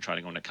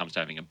concentrating on when it comes to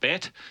having a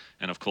bet.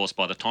 And, of course,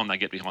 by the time they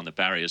get behind the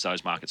barriers,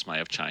 those markets may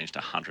have changed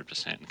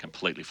 100% and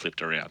completely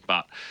flipped around.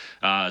 But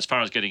as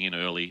far as getting in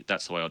early,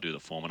 that's the way I do the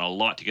form. And I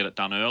like to get it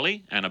done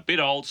early. And a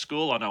bit old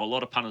school, I know a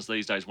lot of punters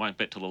these days won't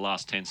bet till the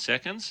last 10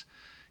 seconds.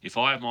 If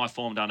I have my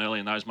form done early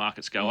and those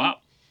markets go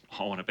up,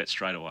 I want to bet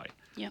straight away.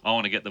 Yep. I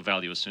want to get the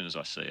value as soon as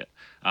I see it.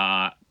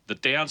 The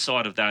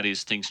downside of that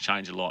is things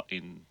change a lot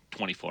in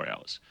 24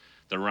 hours.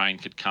 The rain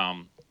could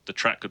come. The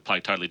track could play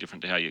totally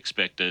different to how you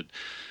expected.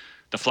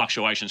 The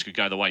fluctuations could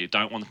go the way you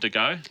don't want them to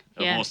go.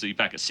 A horse that you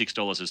back at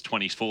 $6 is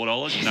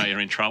 $24. You know you're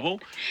in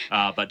trouble.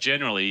 But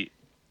generally,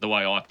 the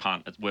way I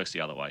punt, it works the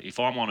other way. If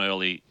I'm on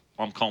early,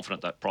 I'm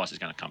confident that price is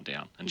going to come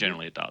down, and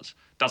generally it does.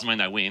 Doesn't mean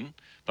they win,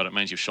 but it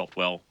means you've shopped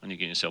well and you're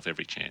giving yourself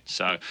every chance.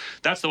 So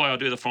that's the way I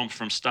do the form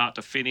from start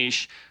to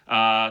finish.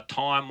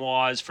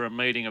 Time-wise, for a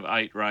meeting of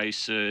 8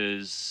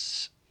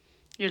 races...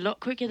 You're a lot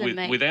quicker than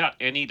me. Without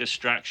any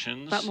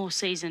distractions... But more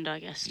seasoned, I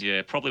guess.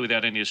 Yeah, probably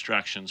without any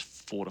distractions,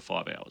 4 to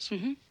 5 hours.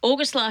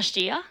 August last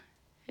year,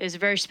 it was a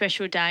very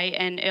special day,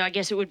 and I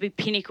guess it would be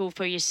pinnacle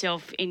for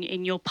yourself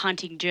in your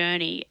punting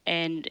journey,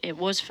 and it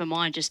was for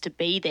mine just to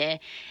be there.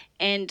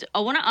 And I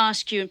want to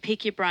ask you and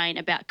pick your brain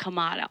about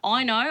Kamada.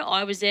 I know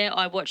I was there,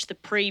 I watched the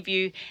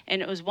preview,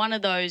 and it was one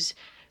of those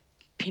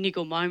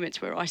pinnacle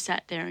moments where I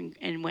sat there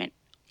and went,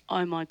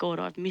 oh my God,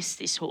 I've missed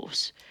this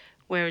horse.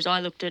 Whereas I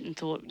looked at it and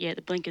thought, yeah,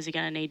 the blinkers are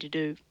going to need to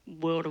do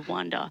World of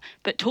Wonder.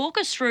 But talk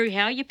us through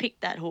how you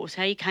picked that horse,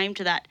 how you came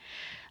to that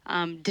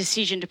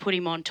decision to put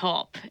him on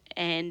top,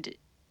 and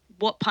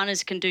what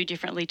punters can do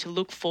differently to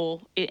look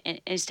for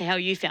as to how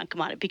you found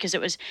Kamada, because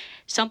it was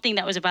something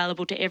that was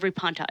available to every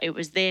punter. It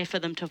was there for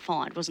them to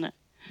find, wasn't it?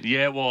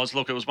 Yeah, it was.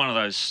 Look, it was one of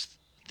those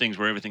things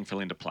where everything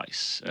fell into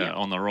place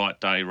on the right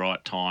day,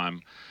 right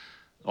time.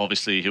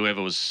 Obviously,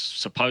 whoever was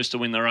supposed to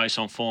win the race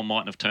on form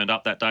mightn't have turned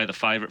up that day. The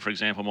favourite, for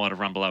example, might have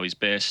run below his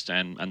best,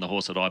 and the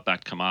horse that I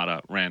backed,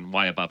 Kamada, ran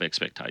way above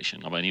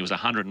expectation. I mean, he was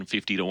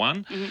 150 to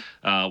 1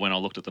 when I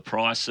looked at the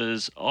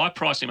prices. I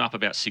priced him up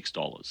about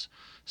 $6.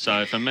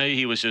 So for me,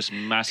 he was just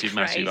massive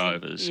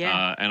overs.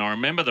 Yeah. And I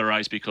remember the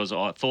race because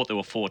I thought there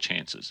were 4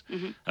 chances.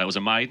 It was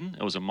a maiden,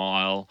 it was a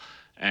mile,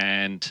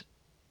 and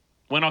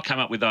when I came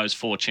up with those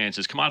 4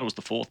 chances, Kamada was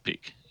the 4th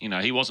pick. You know,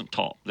 he wasn't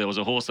top. There was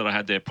a horse that I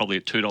had there probably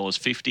at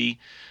 $2.50.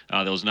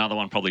 There was another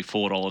one probably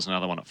 $4,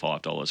 another one at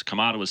 $5.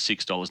 Kamada was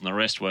 $6, and the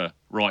rest were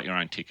write your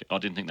own ticket. I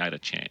didn't think they had a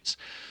chance.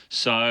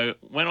 So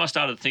when I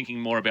started thinking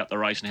more about the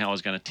race and how I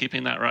was going to tip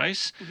in that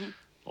race,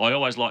 I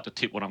always like to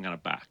tip what I'm going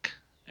to back.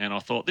 And I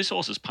thought, this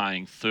horse is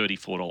paying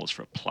 $34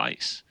 for a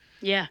place.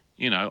 Yeah.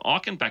 You know, I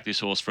can back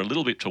this horse for a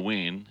little bit to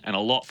win and a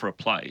lot for a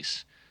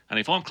place. And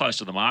if I'm close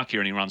to the mark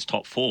here and he runs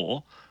top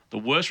 4, the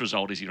worst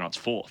result is he runs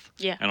 4th.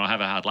 Yeah. And I have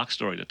a hard luck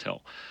story to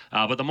tell.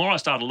 But the more I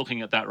started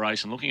looking at that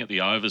race and looking at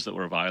the overs that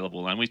were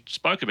available, and we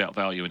spoke about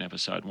value in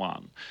episode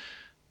 1,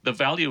 the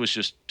value was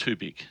just too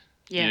big.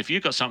 Yeah. And if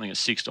you've got something at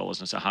 $6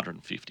 and it's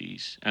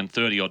 150s and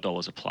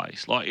 $30 a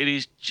place, like, it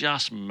is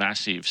just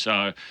massive.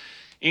 So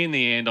in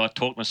the end, I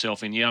talked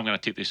myself in, I'm going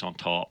to tip this on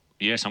top.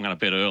 Yes, I'm going to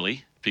bet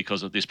early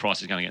because of this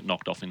price is going to get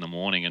knocked off in the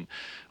morning. And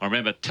I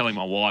remember telling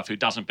my wife, who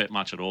doesn't bet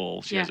much at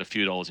all, she has a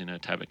few dollars in her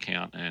tab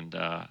account, and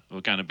we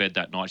were going to bed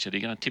that night. She said, are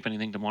you going to tip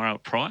anything tomorrow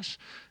at price?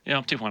 Yeah,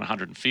 I'm tipping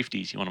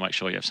 150s. You want to make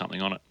sure you have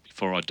something on it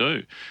before I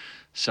do.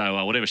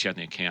 So whatever she had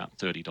in the account,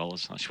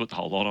 $30. She put the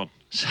whole lot on.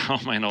 So,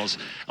 I mean, I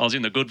was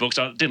in the good books.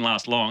 It didn't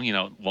last long. You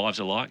know, wives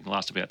are like, it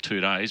lasted about 2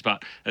 days.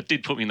 But it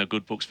did put me in the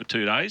good books for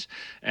 2 days.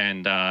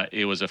 And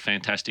it was a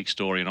fantastic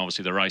story. And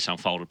obviously the race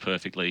unfolded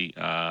perfectly.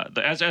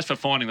 As for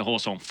finding the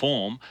horse on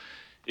form,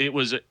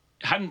 it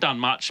hadn't done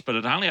much, but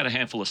it only had a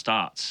handful of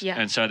starts. Yeah.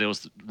 And so there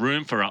was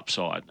room for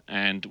upside.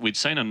 And we'd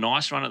seen a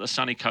nice run at the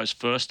Sunny Coast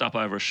first up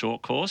over a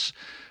short course.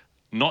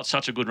 Not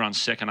such a good run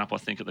second up, I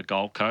think, at the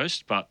Gold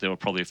Coast, but there were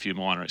probably a few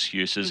minor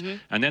excuses.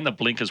 And then the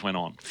blinkers went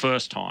on,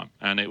 first time.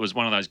 And it was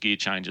one of those gear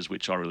changes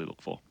which I really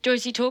look for.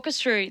 Joicey, talk us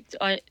through,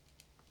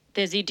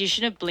 there's the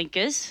addition of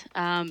blinkers.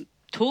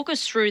 Talk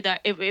us through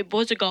that. It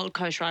was a Gold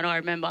Coast run, I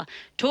remember.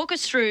 Talk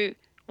us through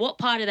what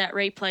part of that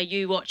replay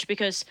you watched,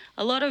 because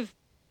a lot of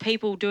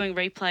people doing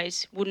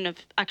replays wouldn't have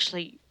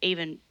actually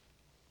even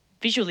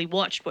visually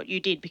watched what you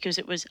did because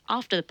it was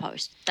after the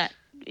post that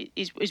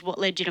is what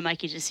led you to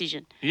make your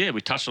decision. Yeah,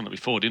 we touched on it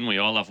before, didn't we?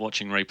 I love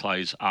watching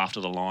replays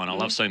after the line. I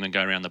love seeing them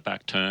go around the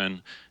back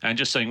turn and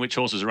just seeing which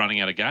horses are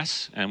running out of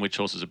gas and which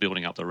horses are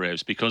building up the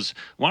revs, because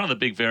one of the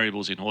big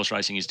variables in horse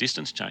racing is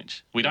distance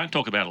change. We don't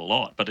talk about it a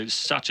lot, but it's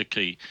such a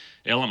key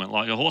element.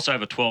 Like a horse over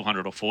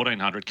 1,200 or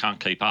 1,400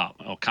 can't keep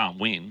up or can't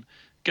win.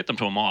 Get them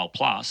to a mile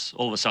plus,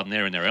 all of a sudden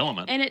they're in their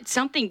element. And it's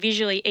something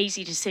visually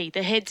easy to see.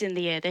 The head's in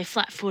the air, they're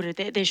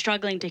flat-footed, they're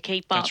struggling to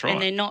keep up. That's right.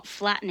 And they're not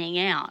flattening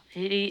out.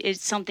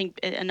 It's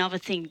another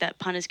thing that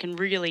punters can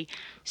really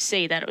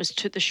see, that it was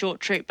to the short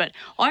trip. But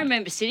I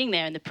remember sitting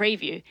there in the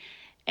preview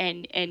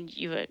and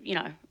you were,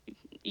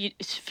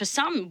 for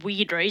some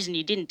weird reason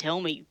you didn't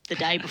tell me the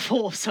day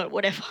before, so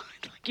whatever,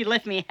 like you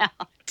left me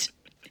out.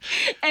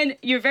 And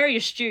you're a very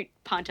astute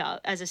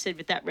punter, as I said,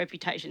 with that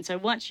reputation. So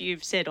once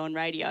you've said on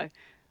radio,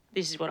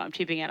 this is what I'm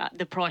tipping at,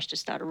 the price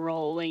just started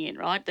rolling in,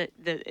 right?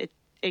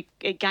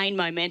 It gained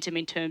momentum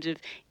in terms of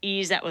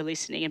ears that were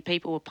listening, and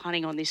people were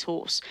punting on this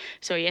horse.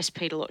 So he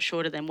SP'd a lot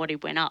shorter than what he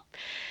went up.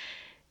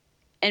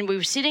 And we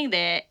were sitting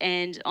there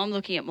and I'm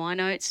looking at my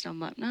notes and I'm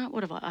like, no,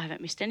 what have I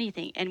haven't missed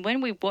anything. And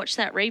when we watched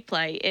that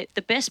replay,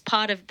 the best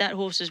part of that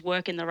horse's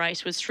work in the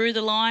race was through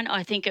the line.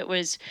 I think it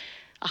was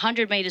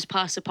 100 metres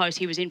past the post.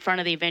 He was in front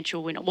of the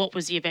eventual winner. What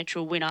was the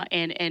eventual winner?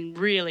 And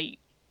really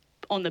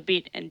on the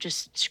bit and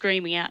just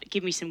screaming out,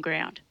 give me some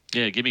ground.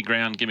 Yeah, give me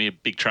ground, give me a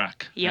big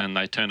track. Yep. And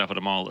they turned up at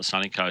a mile at the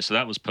Sunny Coast, so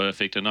that was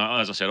perfect. And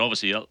as I said,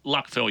 obviously,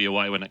 luck fell your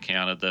way when it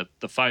counted.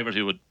 The favourite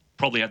who would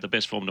probably had the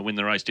best form to win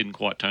the race didn't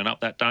quite turn up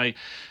that day,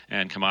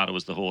 and Kamada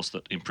was the horse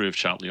that improved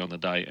sharply on the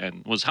day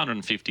and was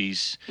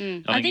 150s.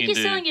 I think you're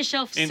selling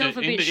yourself a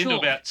bit short. Into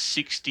about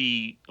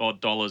 $60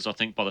 odd, I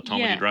think, by the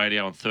time we did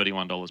radio, and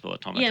 $31 by the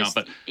time they jumped.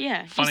 But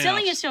you're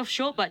selling yourself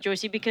short, but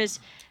Joicey, because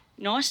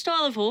nice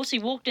style of horse. He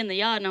walked in the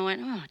yard and I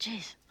went, oh,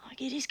 geez,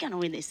 it is going to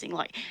win this thing.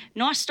 Like,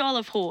 nice style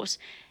of horse.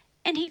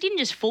 And he didn't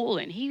just fall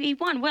in. He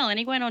won well and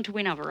he went on to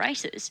win other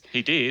races.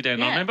 He did.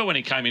 And I remember when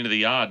he came into the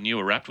yard and you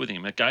were wrapped with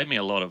him, it gave me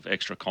a lot of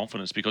extra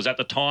confidence, because at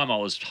the time I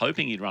was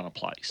hoping he'd run a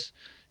place.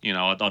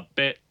 I'd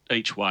bet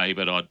each way,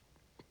 but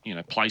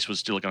place was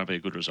still going to be a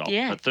good result.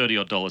 Yeah. At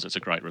 $30 it's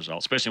a great result,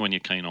 especially when you're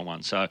keen on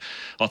one. So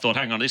I thought,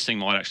 hang on, this thing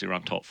might actually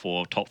run top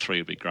 4, top 3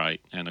 would be great.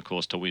 And of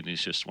course, to win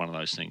is just one of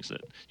those things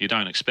that you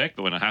don't expect,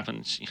 but when it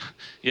happens,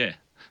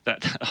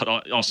 that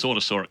I sort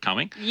of saw it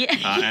coming.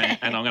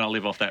 And I'm going to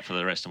live off that for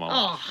the rest of my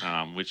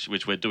life,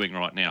 which we're doing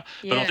right now.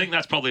 But I think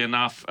that's probably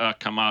enough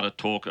Kamada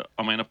talk.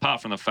 I mean,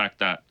 apart from the fact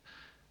that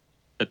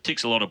it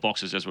ticks a lot of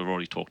boxes, as we've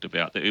already talked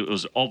about. It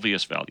was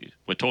obvious value.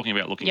 We're talking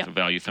about looking for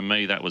value. For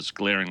me, that was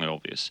glaringly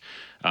obvious.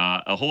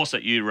 A horse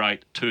that you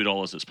rate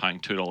 $2 that's paying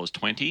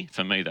 $2.20,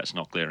 for me, that's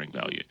not glaring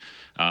value.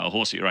 A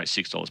horse that you rate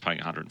 $6 paying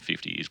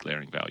 $150 is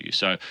glaring value.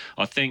 So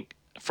I think,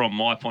 from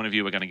my point of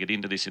view, we're going to get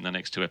into this in the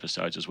next 2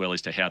 episodes as well,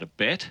 as to how to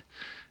bet,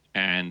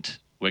 and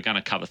we're going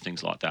to cover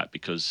things like that,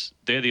 because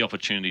they're the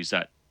opportunities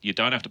that you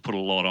don't have to put a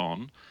lot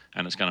on,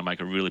 and it's going to make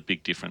a really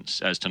big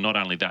difference as to not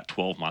only that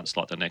 12 months,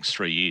 like the next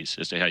 3 years,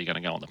 as to how you're going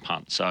to go on the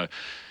punt. So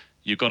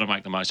you've got to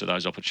make the most of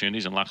those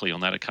opportunities, and luckily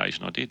on that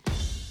occasion I did.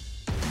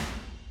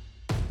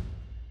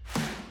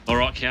 All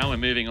right, Cal, we're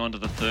moving on to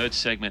the third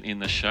segment in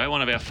the show,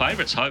 one of our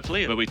favourites,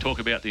 hopefully, where we talk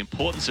about the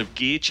importance of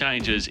gear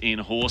changes in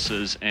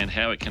horses and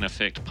how it can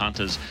affect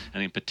punters,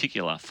 and in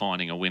particular,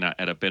 finding a winner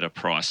at a better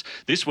price.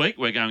 This week,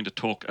 we're going to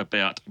talk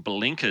about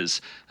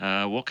blinkers.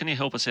 What can you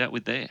help us out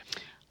with there?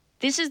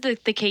 This is the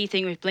key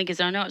thing with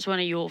blinkers. I know it's one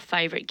of your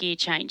favourite gear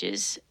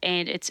changes,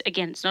 and it's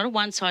not a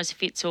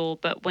one-size-fits-all,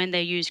 but when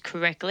they're used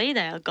correctly,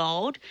 they are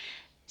gold.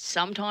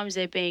 Sometimes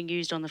they're being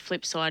used on the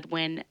flip side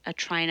when a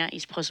trainer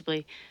is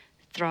possibly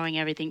throwing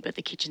everything but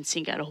the kitchen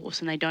sink at a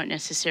horse, and they don't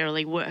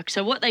necessarily work.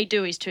 So what they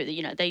do is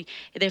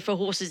they're for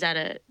horses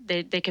that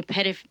their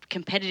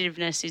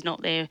competitiveness is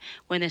not there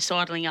when they're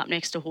sidling up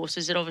next to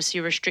horses. It obviously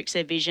restricts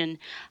their vision.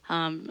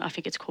 I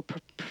think it's called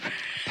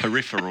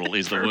peripheral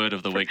is the word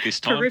of the week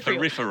this time.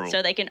 Peripheral.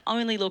 So they can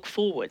only look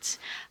forwards.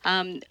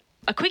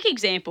 A quick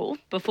example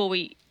before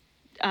we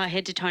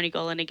head to Tony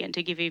Gollan again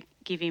to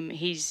give him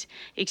his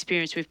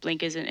experience with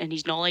blinkers and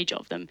his knowledge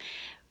of them.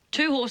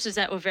 2 horses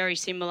that were very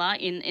similar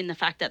in the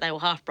fact that they were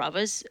half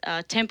brothers,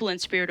 Temple and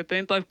Spirit of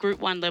Boom, both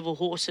Group 1 level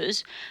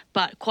horses,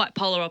 but quite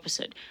polar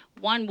opposite.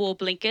 One wore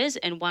blinkers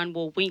and one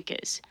wore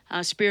winkers.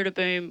 Spirit of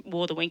Boom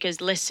wore the winkers,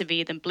 less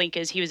severe than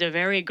blinkers. He was a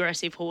very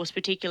aggressive horse,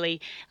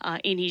 particularly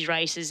in his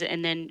races,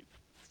 and then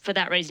for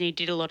that reason he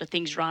did a lot of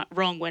things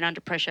wrong when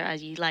under pressure, as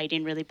he laid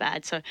in really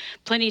bad. So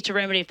plenty to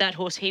remedy if that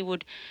horse. He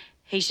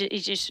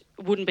just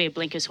wouldn't be a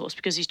blinkers horse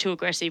because he's too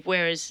aggressive,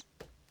 whereas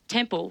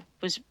Temple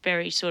was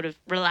very sort of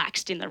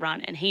relaxed in the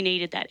run, and he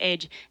needed that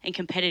edge and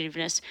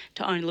competitiveness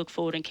to only look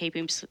forward and keep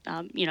him,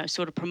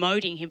 sort of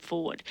promoting him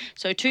forward.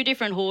 So 2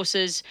 different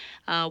horses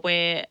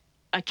where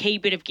a key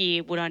bit of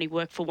gear would only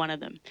work for one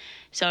of them.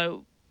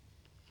 So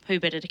who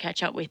better to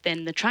catch up with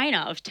than the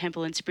trainer of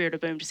Temple and Spirit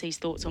of Boom to see his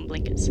thoughts on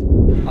blinkers?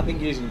 I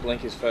think using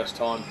blinkers first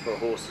time for a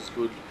horse is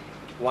good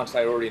once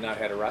they already know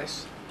how to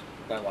race.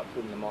 don't like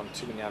putting them on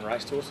too many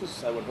unraced horses.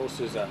 So when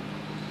horses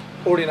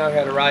already know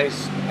how to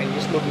race and you're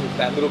just looking for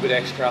that little bit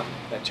extra,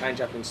 that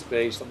change up in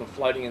speed, stop them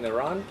floating in the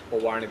run or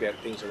worrying about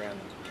things around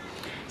them.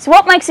 So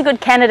what makes a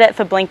good candidate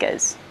for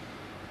blinkers?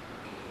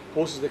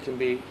 Horses that can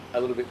be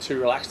a little bit too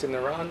relaxed in the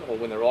run, or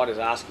when the rider's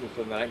asking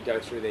for them, they don't go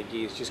through their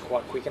gears just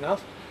quite quick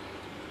enough.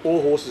 Or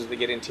horses that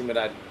get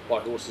intimidated by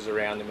horses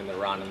around them in the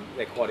run, and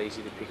they're quite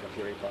easy to pick off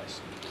your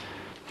replays.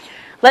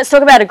 Let's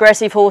talk about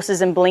aggressive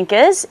horses and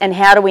blinkers, and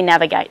how do we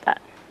navigate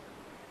that?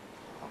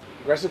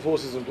 Aggressive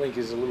horses and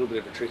blinkers is a little bit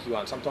of a tricky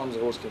one. Sometimes a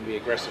horse can be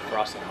aggressive for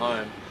us at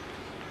home,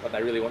 but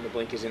they really want the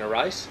blinkers in a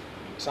race.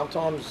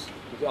 Sometimes,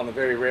 on a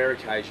very rare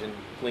occasion,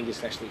 blinkers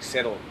can actually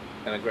settle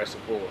an aggressive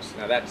horse.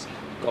 Now that's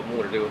got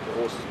more to do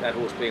with that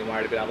horse being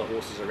worried about other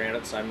horses around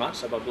it so much,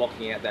 so by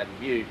blocking out that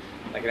view,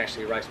 they can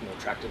actually race more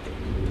attractively.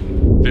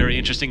 Very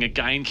interesting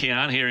again,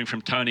 Kian, hearing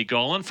from Tony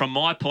Golan. From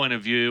my point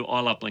of view,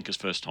 I love blinkers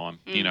first time.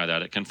 You know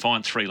that. It can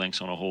find 3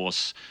 lengths on a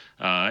horse.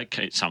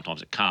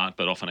 Sometimes it can't,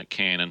 but often it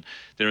can. And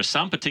there are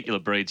some particular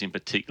breeds in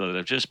particular that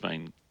have just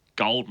been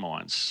gold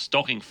mines,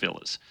 stocking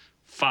fillers,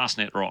 fast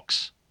net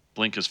rocks,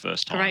 blinkers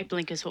first time. Great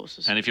blinkers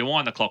horses. And if you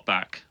wind the clock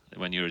back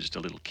when you were just a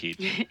little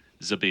kid,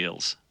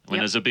 Zabiels. When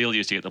a Zabeel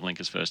used to get the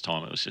blinkers first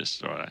time, it was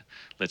just, all right,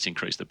 let's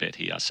increase the bet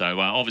here. So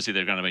obviously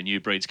there are going to be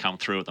new breeds come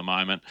through at the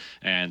moment,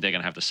 and they're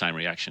going to have the same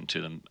reaction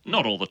to them.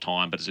 Not all the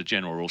time, but as a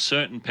general rule,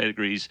 certain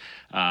pedigrees,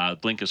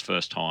 blinkers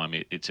first time,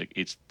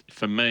 it's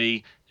for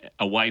me,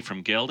 away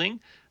from gelding,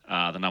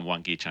 the number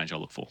one gear change I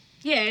look for.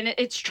 Yeah, and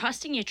it's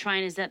trusting your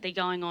trainers that they're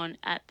going on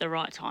at the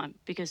right time,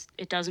 because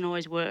it doesn't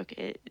always work.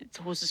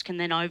 Horses can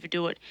then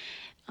overdo it.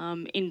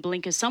 In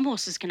blinkers, some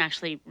horses can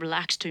actually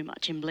relax too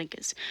much in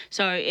blinkers.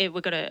 So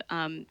we've got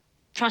to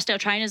trust our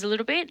trainers a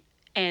little bit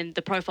and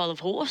the profile of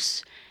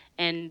horse.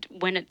 And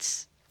when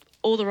it's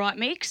all the right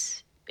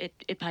mix,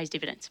 it pays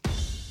dividends.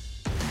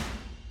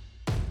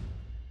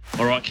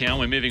 All right, Kian,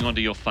 we're moving on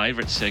to your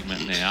favourite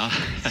segment now.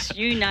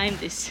 You named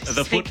this.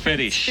 The foot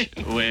fetish,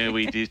 where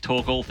we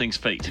talk all things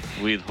feet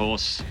with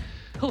horse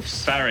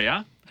Hoofs.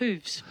 farrier.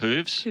 Hooves.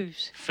 Hooves.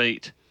 Hooves.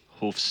 Feet.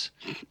 Hoofs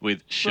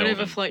with Sheldon.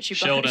 Whatever floats your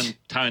boat. Sheldon,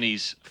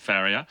 Tony's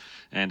farrier.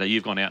 And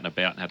you've gone out and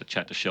about and had a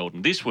chat to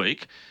Sheldon. This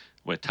week,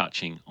 we're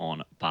touching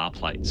on bar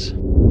plates.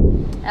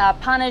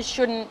 Punters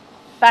shouldn't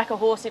back a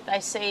horse if they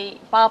see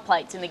bar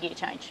plates in the gear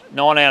change.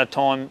 9 out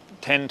of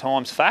 10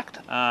 times fact.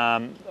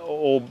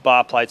 All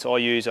bar plates I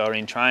use are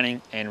in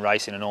training and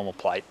race in a normal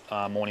plate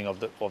morning of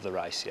the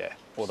race,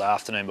 or the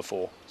afternoon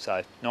before.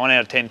 So 9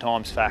 out of 10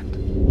 times fact.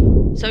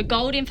 So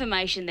gold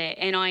information there,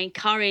 and I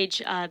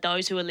encourage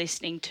those who are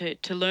listening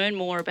to learn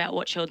more about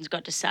what Sheldon's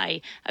got to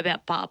say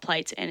about bar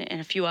plates and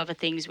a few other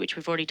things which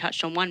we've already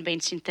touched on, one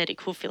being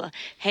synthetic hoof filler.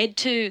 Head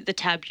to the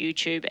tab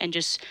YouTube and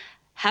just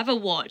have a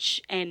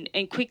watch and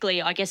quickly,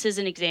 I guess as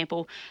an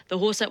example, the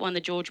horse that won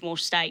the George Moore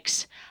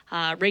Stakes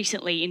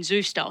recently in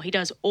Zoo Style, he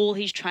does all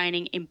his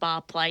training in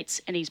bar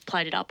plates and he's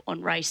plated up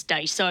on race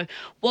day. So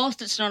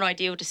whilst it's not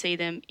ideal to see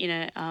them in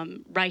a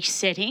race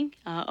setting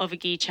of a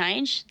gear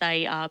change,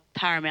 they are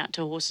paramount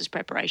to a horse's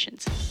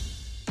preparations.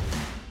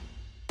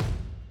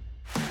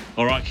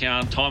 All right,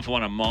 Kian, time for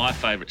one of my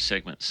favourite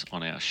segments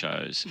on our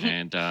shows,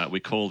 and we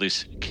call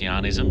this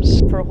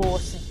Kianisms. For a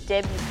horse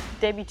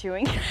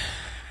debuting,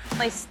 at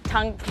least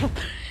tongue...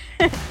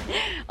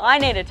 I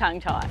need a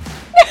tongue tie.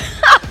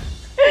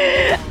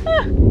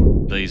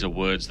 These are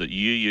words that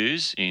you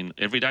use in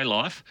everyday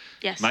life.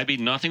 Yes. Maybe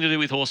nothing to do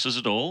with horses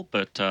at all,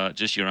 but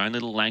just your own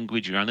little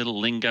language, your own little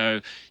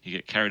lingo. You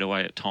get carried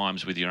away at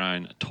times with your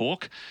own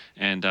talk.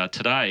 And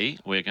today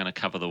we're going to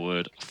cover the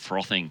word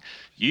frothing.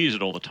 You use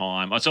it all the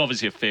time. It's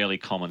obviously a fairly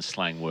common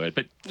slang word,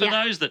 but for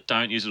those that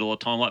don't use it all the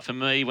time, like for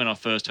me, when I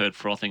first heard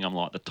frothing, I'm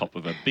like the top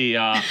of a beer,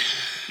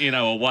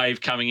 a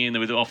wave coming in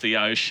off the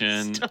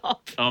ocean.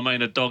 Stop. I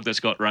mean, a dog that's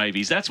got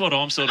rabies. That's what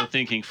I'm sort of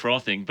thinking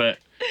frothing, but...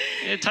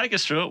 Yeah, take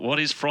us through it. What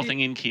is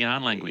frothing in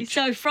Kian language?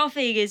 So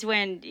frothing is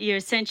when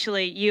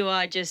you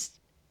are just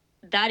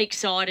that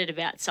excited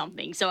about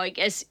something. So I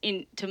guess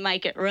to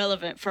make it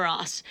relevant for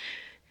us,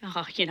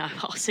 I'll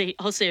see a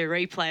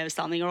replay of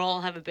something, or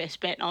I'll have a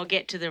best bet and I'll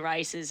get to the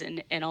races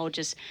and I'll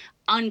just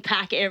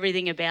unpack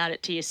everything about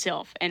it to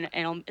yourself. And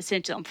I'm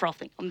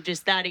frothing. I'm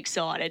just that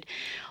excited.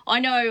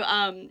 I know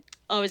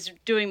I was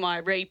doing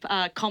my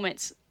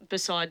comments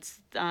besides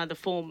the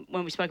form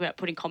when we spoke about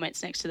putting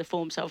comments next to the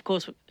form. So of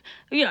course,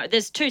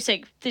 there's two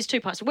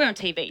parts. We're on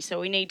TV, so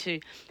we need to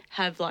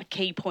have like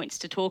key points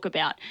to talk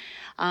about.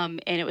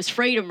 And it was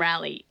Freedom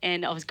Rally,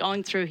 and I was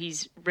going through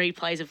his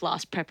replays of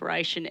last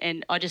preparation,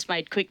 and I just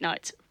made quick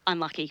notes.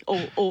 Unlucky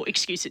or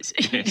excuses.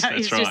 Yes,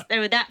 that's right. They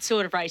were that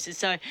sort of races.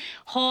 So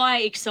high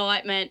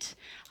excitement,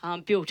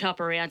 built up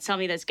around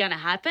something that's going to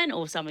happen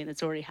or something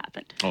that's already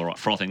happened. All right,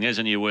 frothing. There's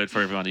a new word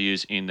for everyone to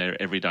use in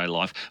their everyday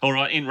life. All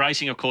right, in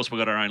racing, of course, we've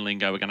got our own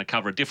lingo. We're going to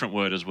cover a different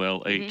word as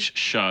well each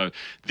show.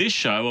 This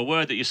show, a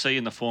word that you see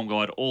in the form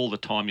guide all the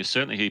time. You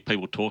certainly hear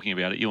people talking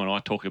about it. You and I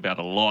talk about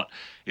it a lot.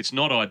 It's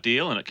not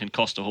ideal and it can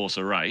cost a horse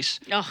a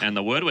race. Oh. And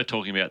the word we're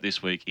talking about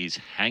this week is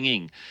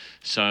hanging.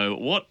 So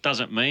what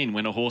does it mean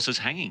when a horse is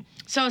hanging?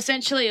 So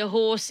essentially a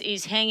horse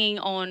is hanging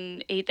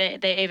on, they're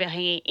either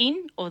hanging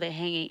in or they're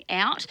hanging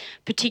out,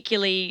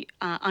 particularly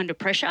under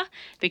pressure,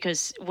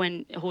 because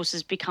when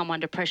horses become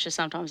under pressure,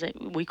 sometimes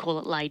we call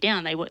it lay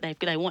down. They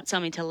want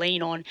something to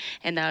lean on,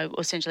 and they're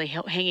essentially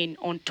hanging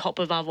on top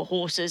of other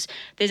horses.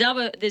 There's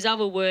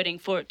other wording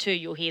for it too.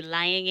 You'll hear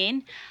laying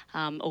in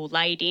or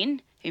laid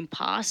in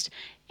past.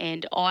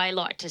 And I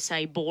like to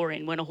say bore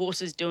in. When a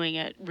horse is doing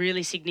it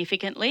really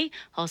significantly,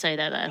 I'll say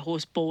that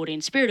horse bored in.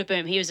 Spirit of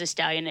Boom, he was a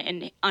stallion,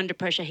 and under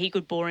pressure he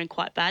could bore in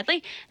quite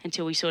badly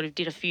until we sort of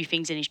did a few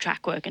things in his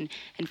track work and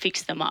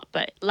fixed them up.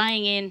 But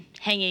laying in,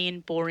 hanging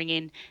in, boring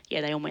in,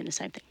 yeah, they all mean the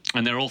same thing.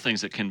 And they're all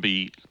things that can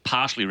be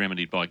partially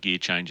remedied by gear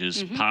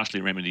changes, partially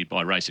remedied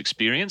by race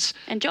experience.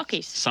 And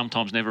jockeys.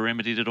 Sometimes never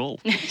remedied at all.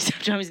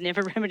 Sometimes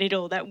never remedied at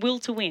all. That will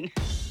to win.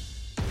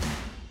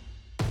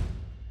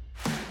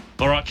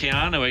 All right,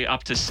 Kiana, we're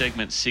up to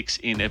segment 6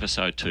 in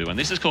episode 2, and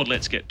this is called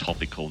Let's Get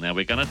Topical. Now,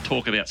 we're going to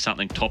talk about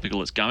something topical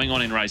that's going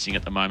on in racing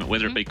at the moment,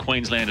 whether it be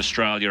Queensland,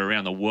 Australia,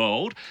 around the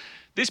world.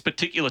 This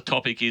particular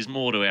topic is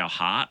more to our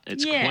heart.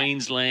 It's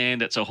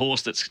Queensland. It's a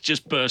horse that's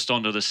just burst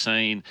onto the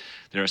scene.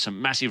 There are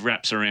some massive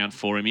wraps around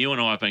for him. You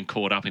and I have been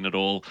caught up in it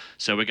all.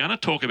 So we're going to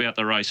talk about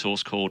the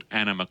racehorse called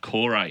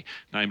Animacore,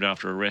 named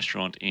after a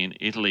restaurant in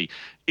Italy.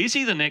 Is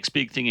he the next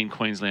big thing in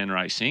Queensland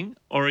racing,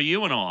 or are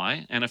you and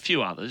I and a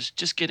few others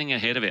just getting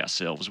ahead of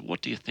ourselves?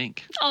 What do you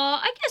think?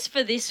 I guess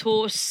for this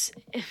horse,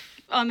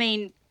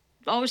 I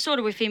was sort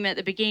of with him at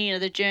the beginning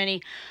of the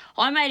journey.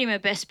 I made him a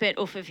best bet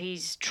off of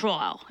his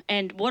trial.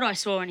 And what I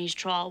saw in his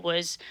trial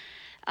was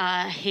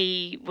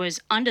he was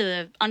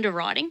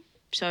underriding.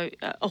 So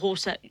a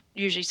horse that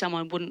usually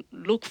someone wouldn't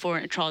look for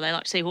in a trial. They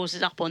like to see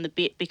horses up on the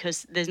bit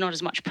because there's not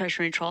as much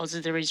pressure in trials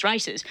as there is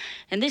races.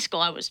 And this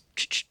guy was,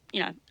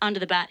 under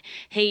the bat.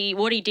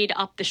 What he did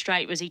up the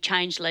straight was he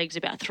changed legs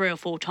about 3 or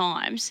 4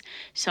 times.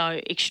 So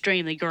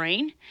extremely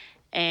green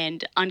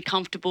and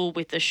uncomfortable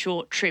with the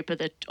short trip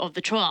of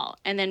the trial.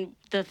 And then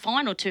the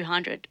final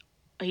 200,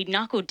 he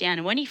knuckled down,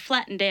 and when he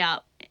flattened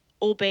out,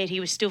 albeit he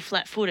was still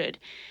flat-footed,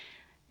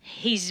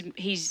 he's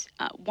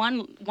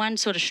one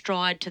sort of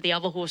stride to the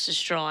other horse's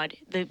stride.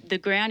 The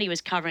ground he was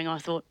covering, I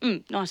thought,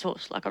 nice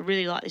horse. Like, I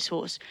really like this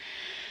horse.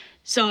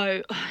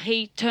 So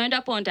he turned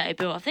up on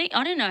debut.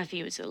 I don't know if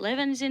he was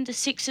 11s into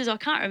 6s. I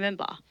can't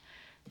remember.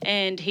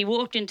 And he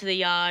walked into the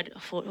yard. I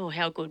thought, oh,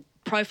 how good.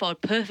 Profiled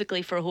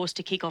perfectly for a horse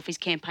to kick off his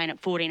campaign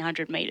at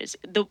 1,400 metres.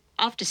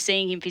 After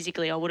seeing him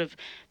physically, I would have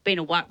been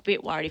a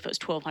bit worried if it was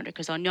 1,200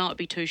 because I know it'd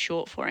be too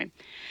short for him.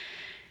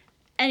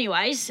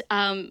 Anyways,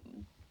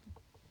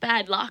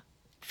 bad luck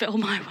fell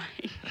my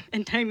way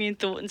and Damien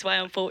Thornton's way.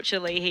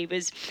 Unfortunately, he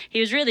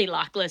was really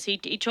luckless. He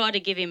tried to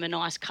give him a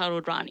nice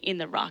cuddled run in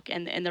the ruck,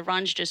 and the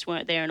runs just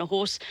weren't there. And a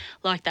horse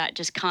like that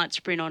just can't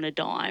sprint on a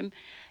dime.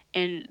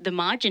 And the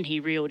margin he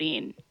reeled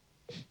in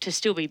to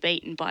still be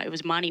beaten by, it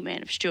was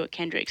Moneyman of Stuart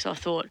Kendrick. So I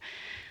thought,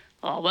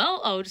 oh,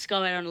 well, I'll just go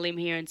out on a limb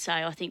here and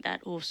say I think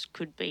that horse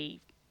could be,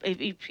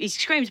 he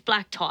screams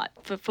black type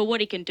for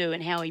what he can do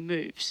and how he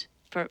moves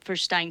for a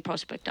staying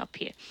prospect up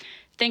here.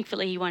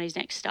 Thankfully, he won his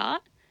next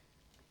start.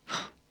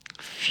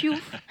 Phew.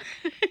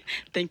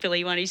 Thankfully,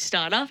 he won his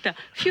start after.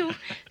 Phew.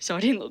 So I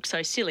didn't look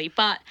so silly.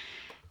 But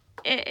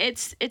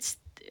it's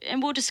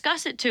and we'll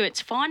discuss it too, it's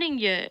finding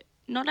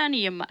not only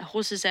your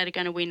horses that are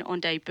going to win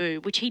on debut,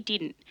 which he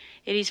didn't.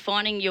 It is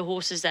finding your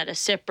horses that are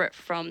separate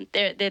from.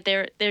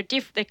 They're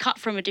cut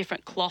from a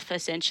different cloth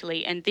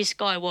essentially, and this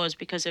guy was,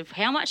 because of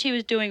how much he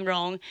was doing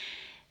wrong.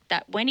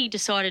 That when he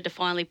decided to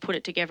finally put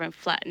it together and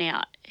flatten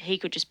out, he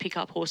could just pick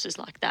up horses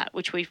like that,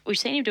 which we've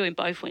seen him do in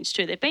both wins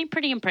too. They've been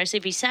pretty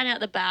impressive. He sat out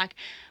the back.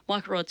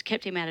 Michael Rod's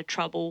kept him out of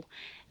trouble,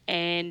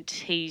 and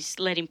he's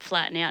let him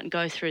flatten out and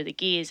go through the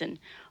gears. And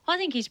I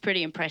think he's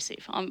pretty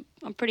impressive. I'm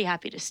pretty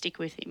happy to stick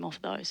with him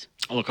off those.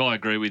 Look, I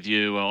agree with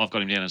you. I've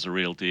got him down as a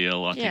real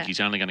deal. I think he's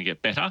only going to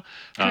get better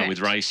with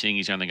racing.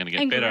 He's only going to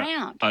get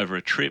better over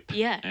a trip.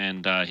 Yeah.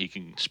 And he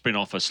can sprint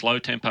off a slow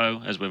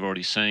tempo, as we've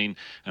already seen.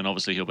 And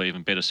obviously he'll be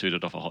even better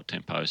suited off a hot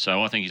tempo.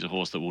 So I think he's a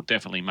horse that will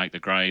definitely make the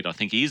grade. I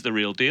think he is the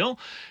real deal.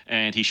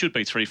 And he should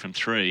be 3 from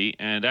 3.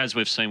 And as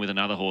we've seen with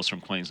another horse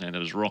from Queensland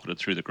that has rocketed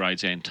through the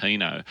grades,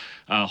 Antino,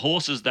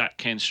 horses that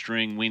can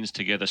string wins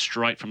together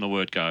straight from the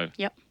word go.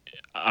 Yep.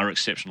 Are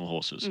exceptional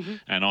horses.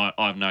 And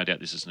I've no doubt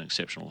this is an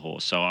exceptional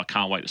horse. So I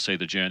can't wait to see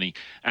the journey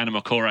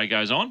Animacore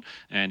goes on,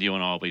 and you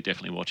and I will be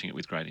definitely watching it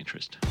with great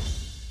interest.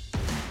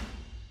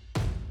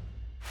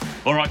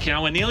 All right,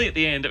 Kian, we're nearly at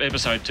the end of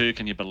episode 2.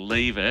 Can you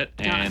believe it?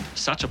 No. And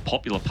such a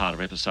popular part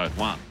of episode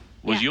 1.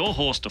 was your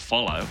horse to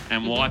follow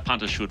and why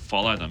punters should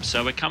follow them.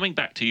 So we're coming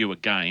back to you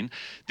again.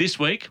 This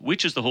week,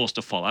 which is the horse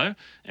to follow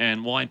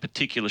and why in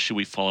particular should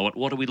we follow it?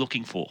 What are we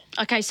looking for?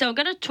 Okay, so I'm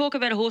going to talk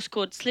about a horse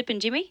called Slippin'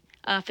 Jimmy.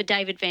 For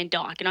David Van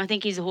Dyke, and I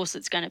think he's a horse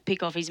that's going to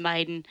pick off his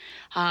maiden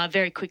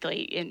very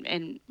quickly,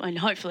 and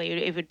hopefully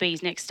it would be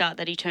his next start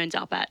that he turns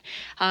up at.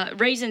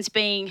 Reasons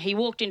being, he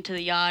walked into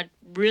the yard,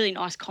 really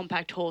nice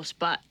compact horse,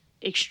 but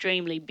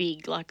extremely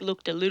big, like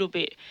looked a little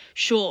bit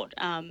short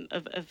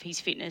of his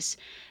fitness,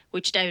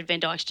 which David Van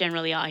Dykes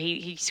generally are.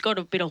 He's got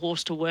a bit of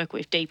horse to work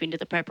with deep into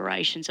the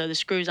preparation, so the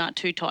screws aren't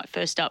too tight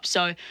first up.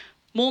 So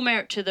more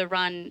merit to the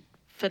run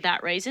for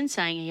that reason,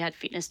 saying he had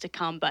fitness to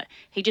come, but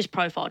he just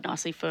profiled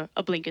nicely for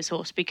a blinkers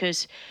horse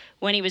because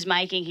when he was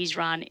making his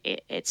run,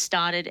 it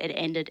started, it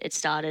ended, it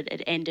started,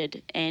 it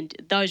ended, and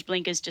those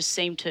blinkers just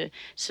seemed to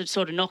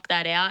sort of knock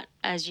that out.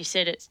 As you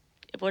said,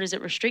 what does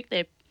it restrict?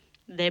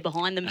 They're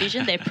behind them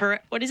vision. They're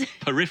what is it?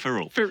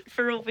 Peripheral.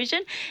 Peripheral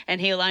vision,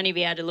 and he'll only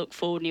be able to look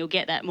forward, and he'll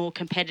get that more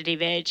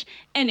competitive edge,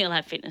 and he'll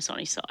have fitness on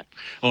his side.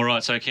 All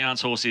right, so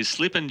Kian's horse is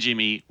Slippin'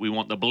 Jimmy. We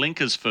want the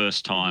blinkers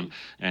first time,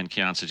 and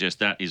Kian suggests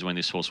that is when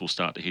this horse will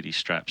start to hit his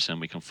straps, and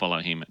we can follow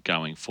him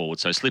going forward.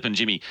 So Slippin'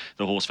 Jimmy,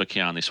 the horse for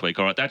Kian this week.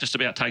 All right, that just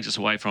about takes us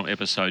away from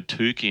episode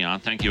 2, Kian.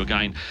 Thank you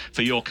again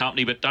for your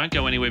company, but don't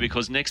go anywhere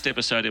because next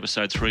episode,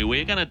 episode 3,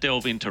 we're going to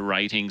delve into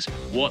ratings,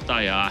 what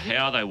they are,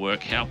 how they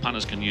work, how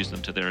punters can use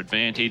them to their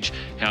advantage,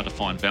 how to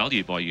find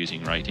value by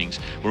using ratings.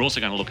 We're also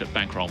going to look at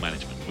bankroll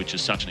management, which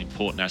is such an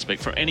important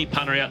aspect for any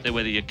punter out there,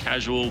 whether you're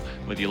casual,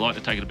 whether you like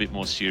to take it a bit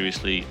more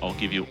seriously. I'll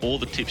give you all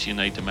the tips you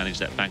need to manage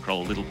that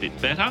bankroll a little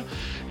bit better.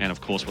 And of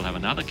course, we'll have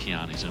another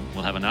Kianism,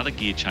 we'll have another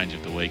gear change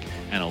of the week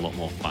and a lot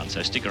more fun.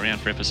 So stick around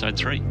for episode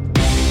 3.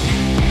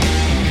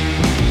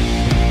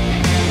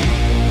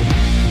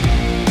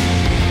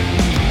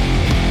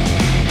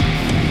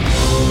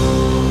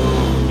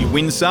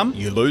 Win some,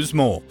 you lose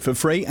more. For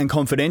free and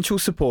confidential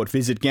support,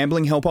 visit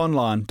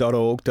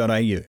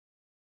gamblinghelponline.org.au.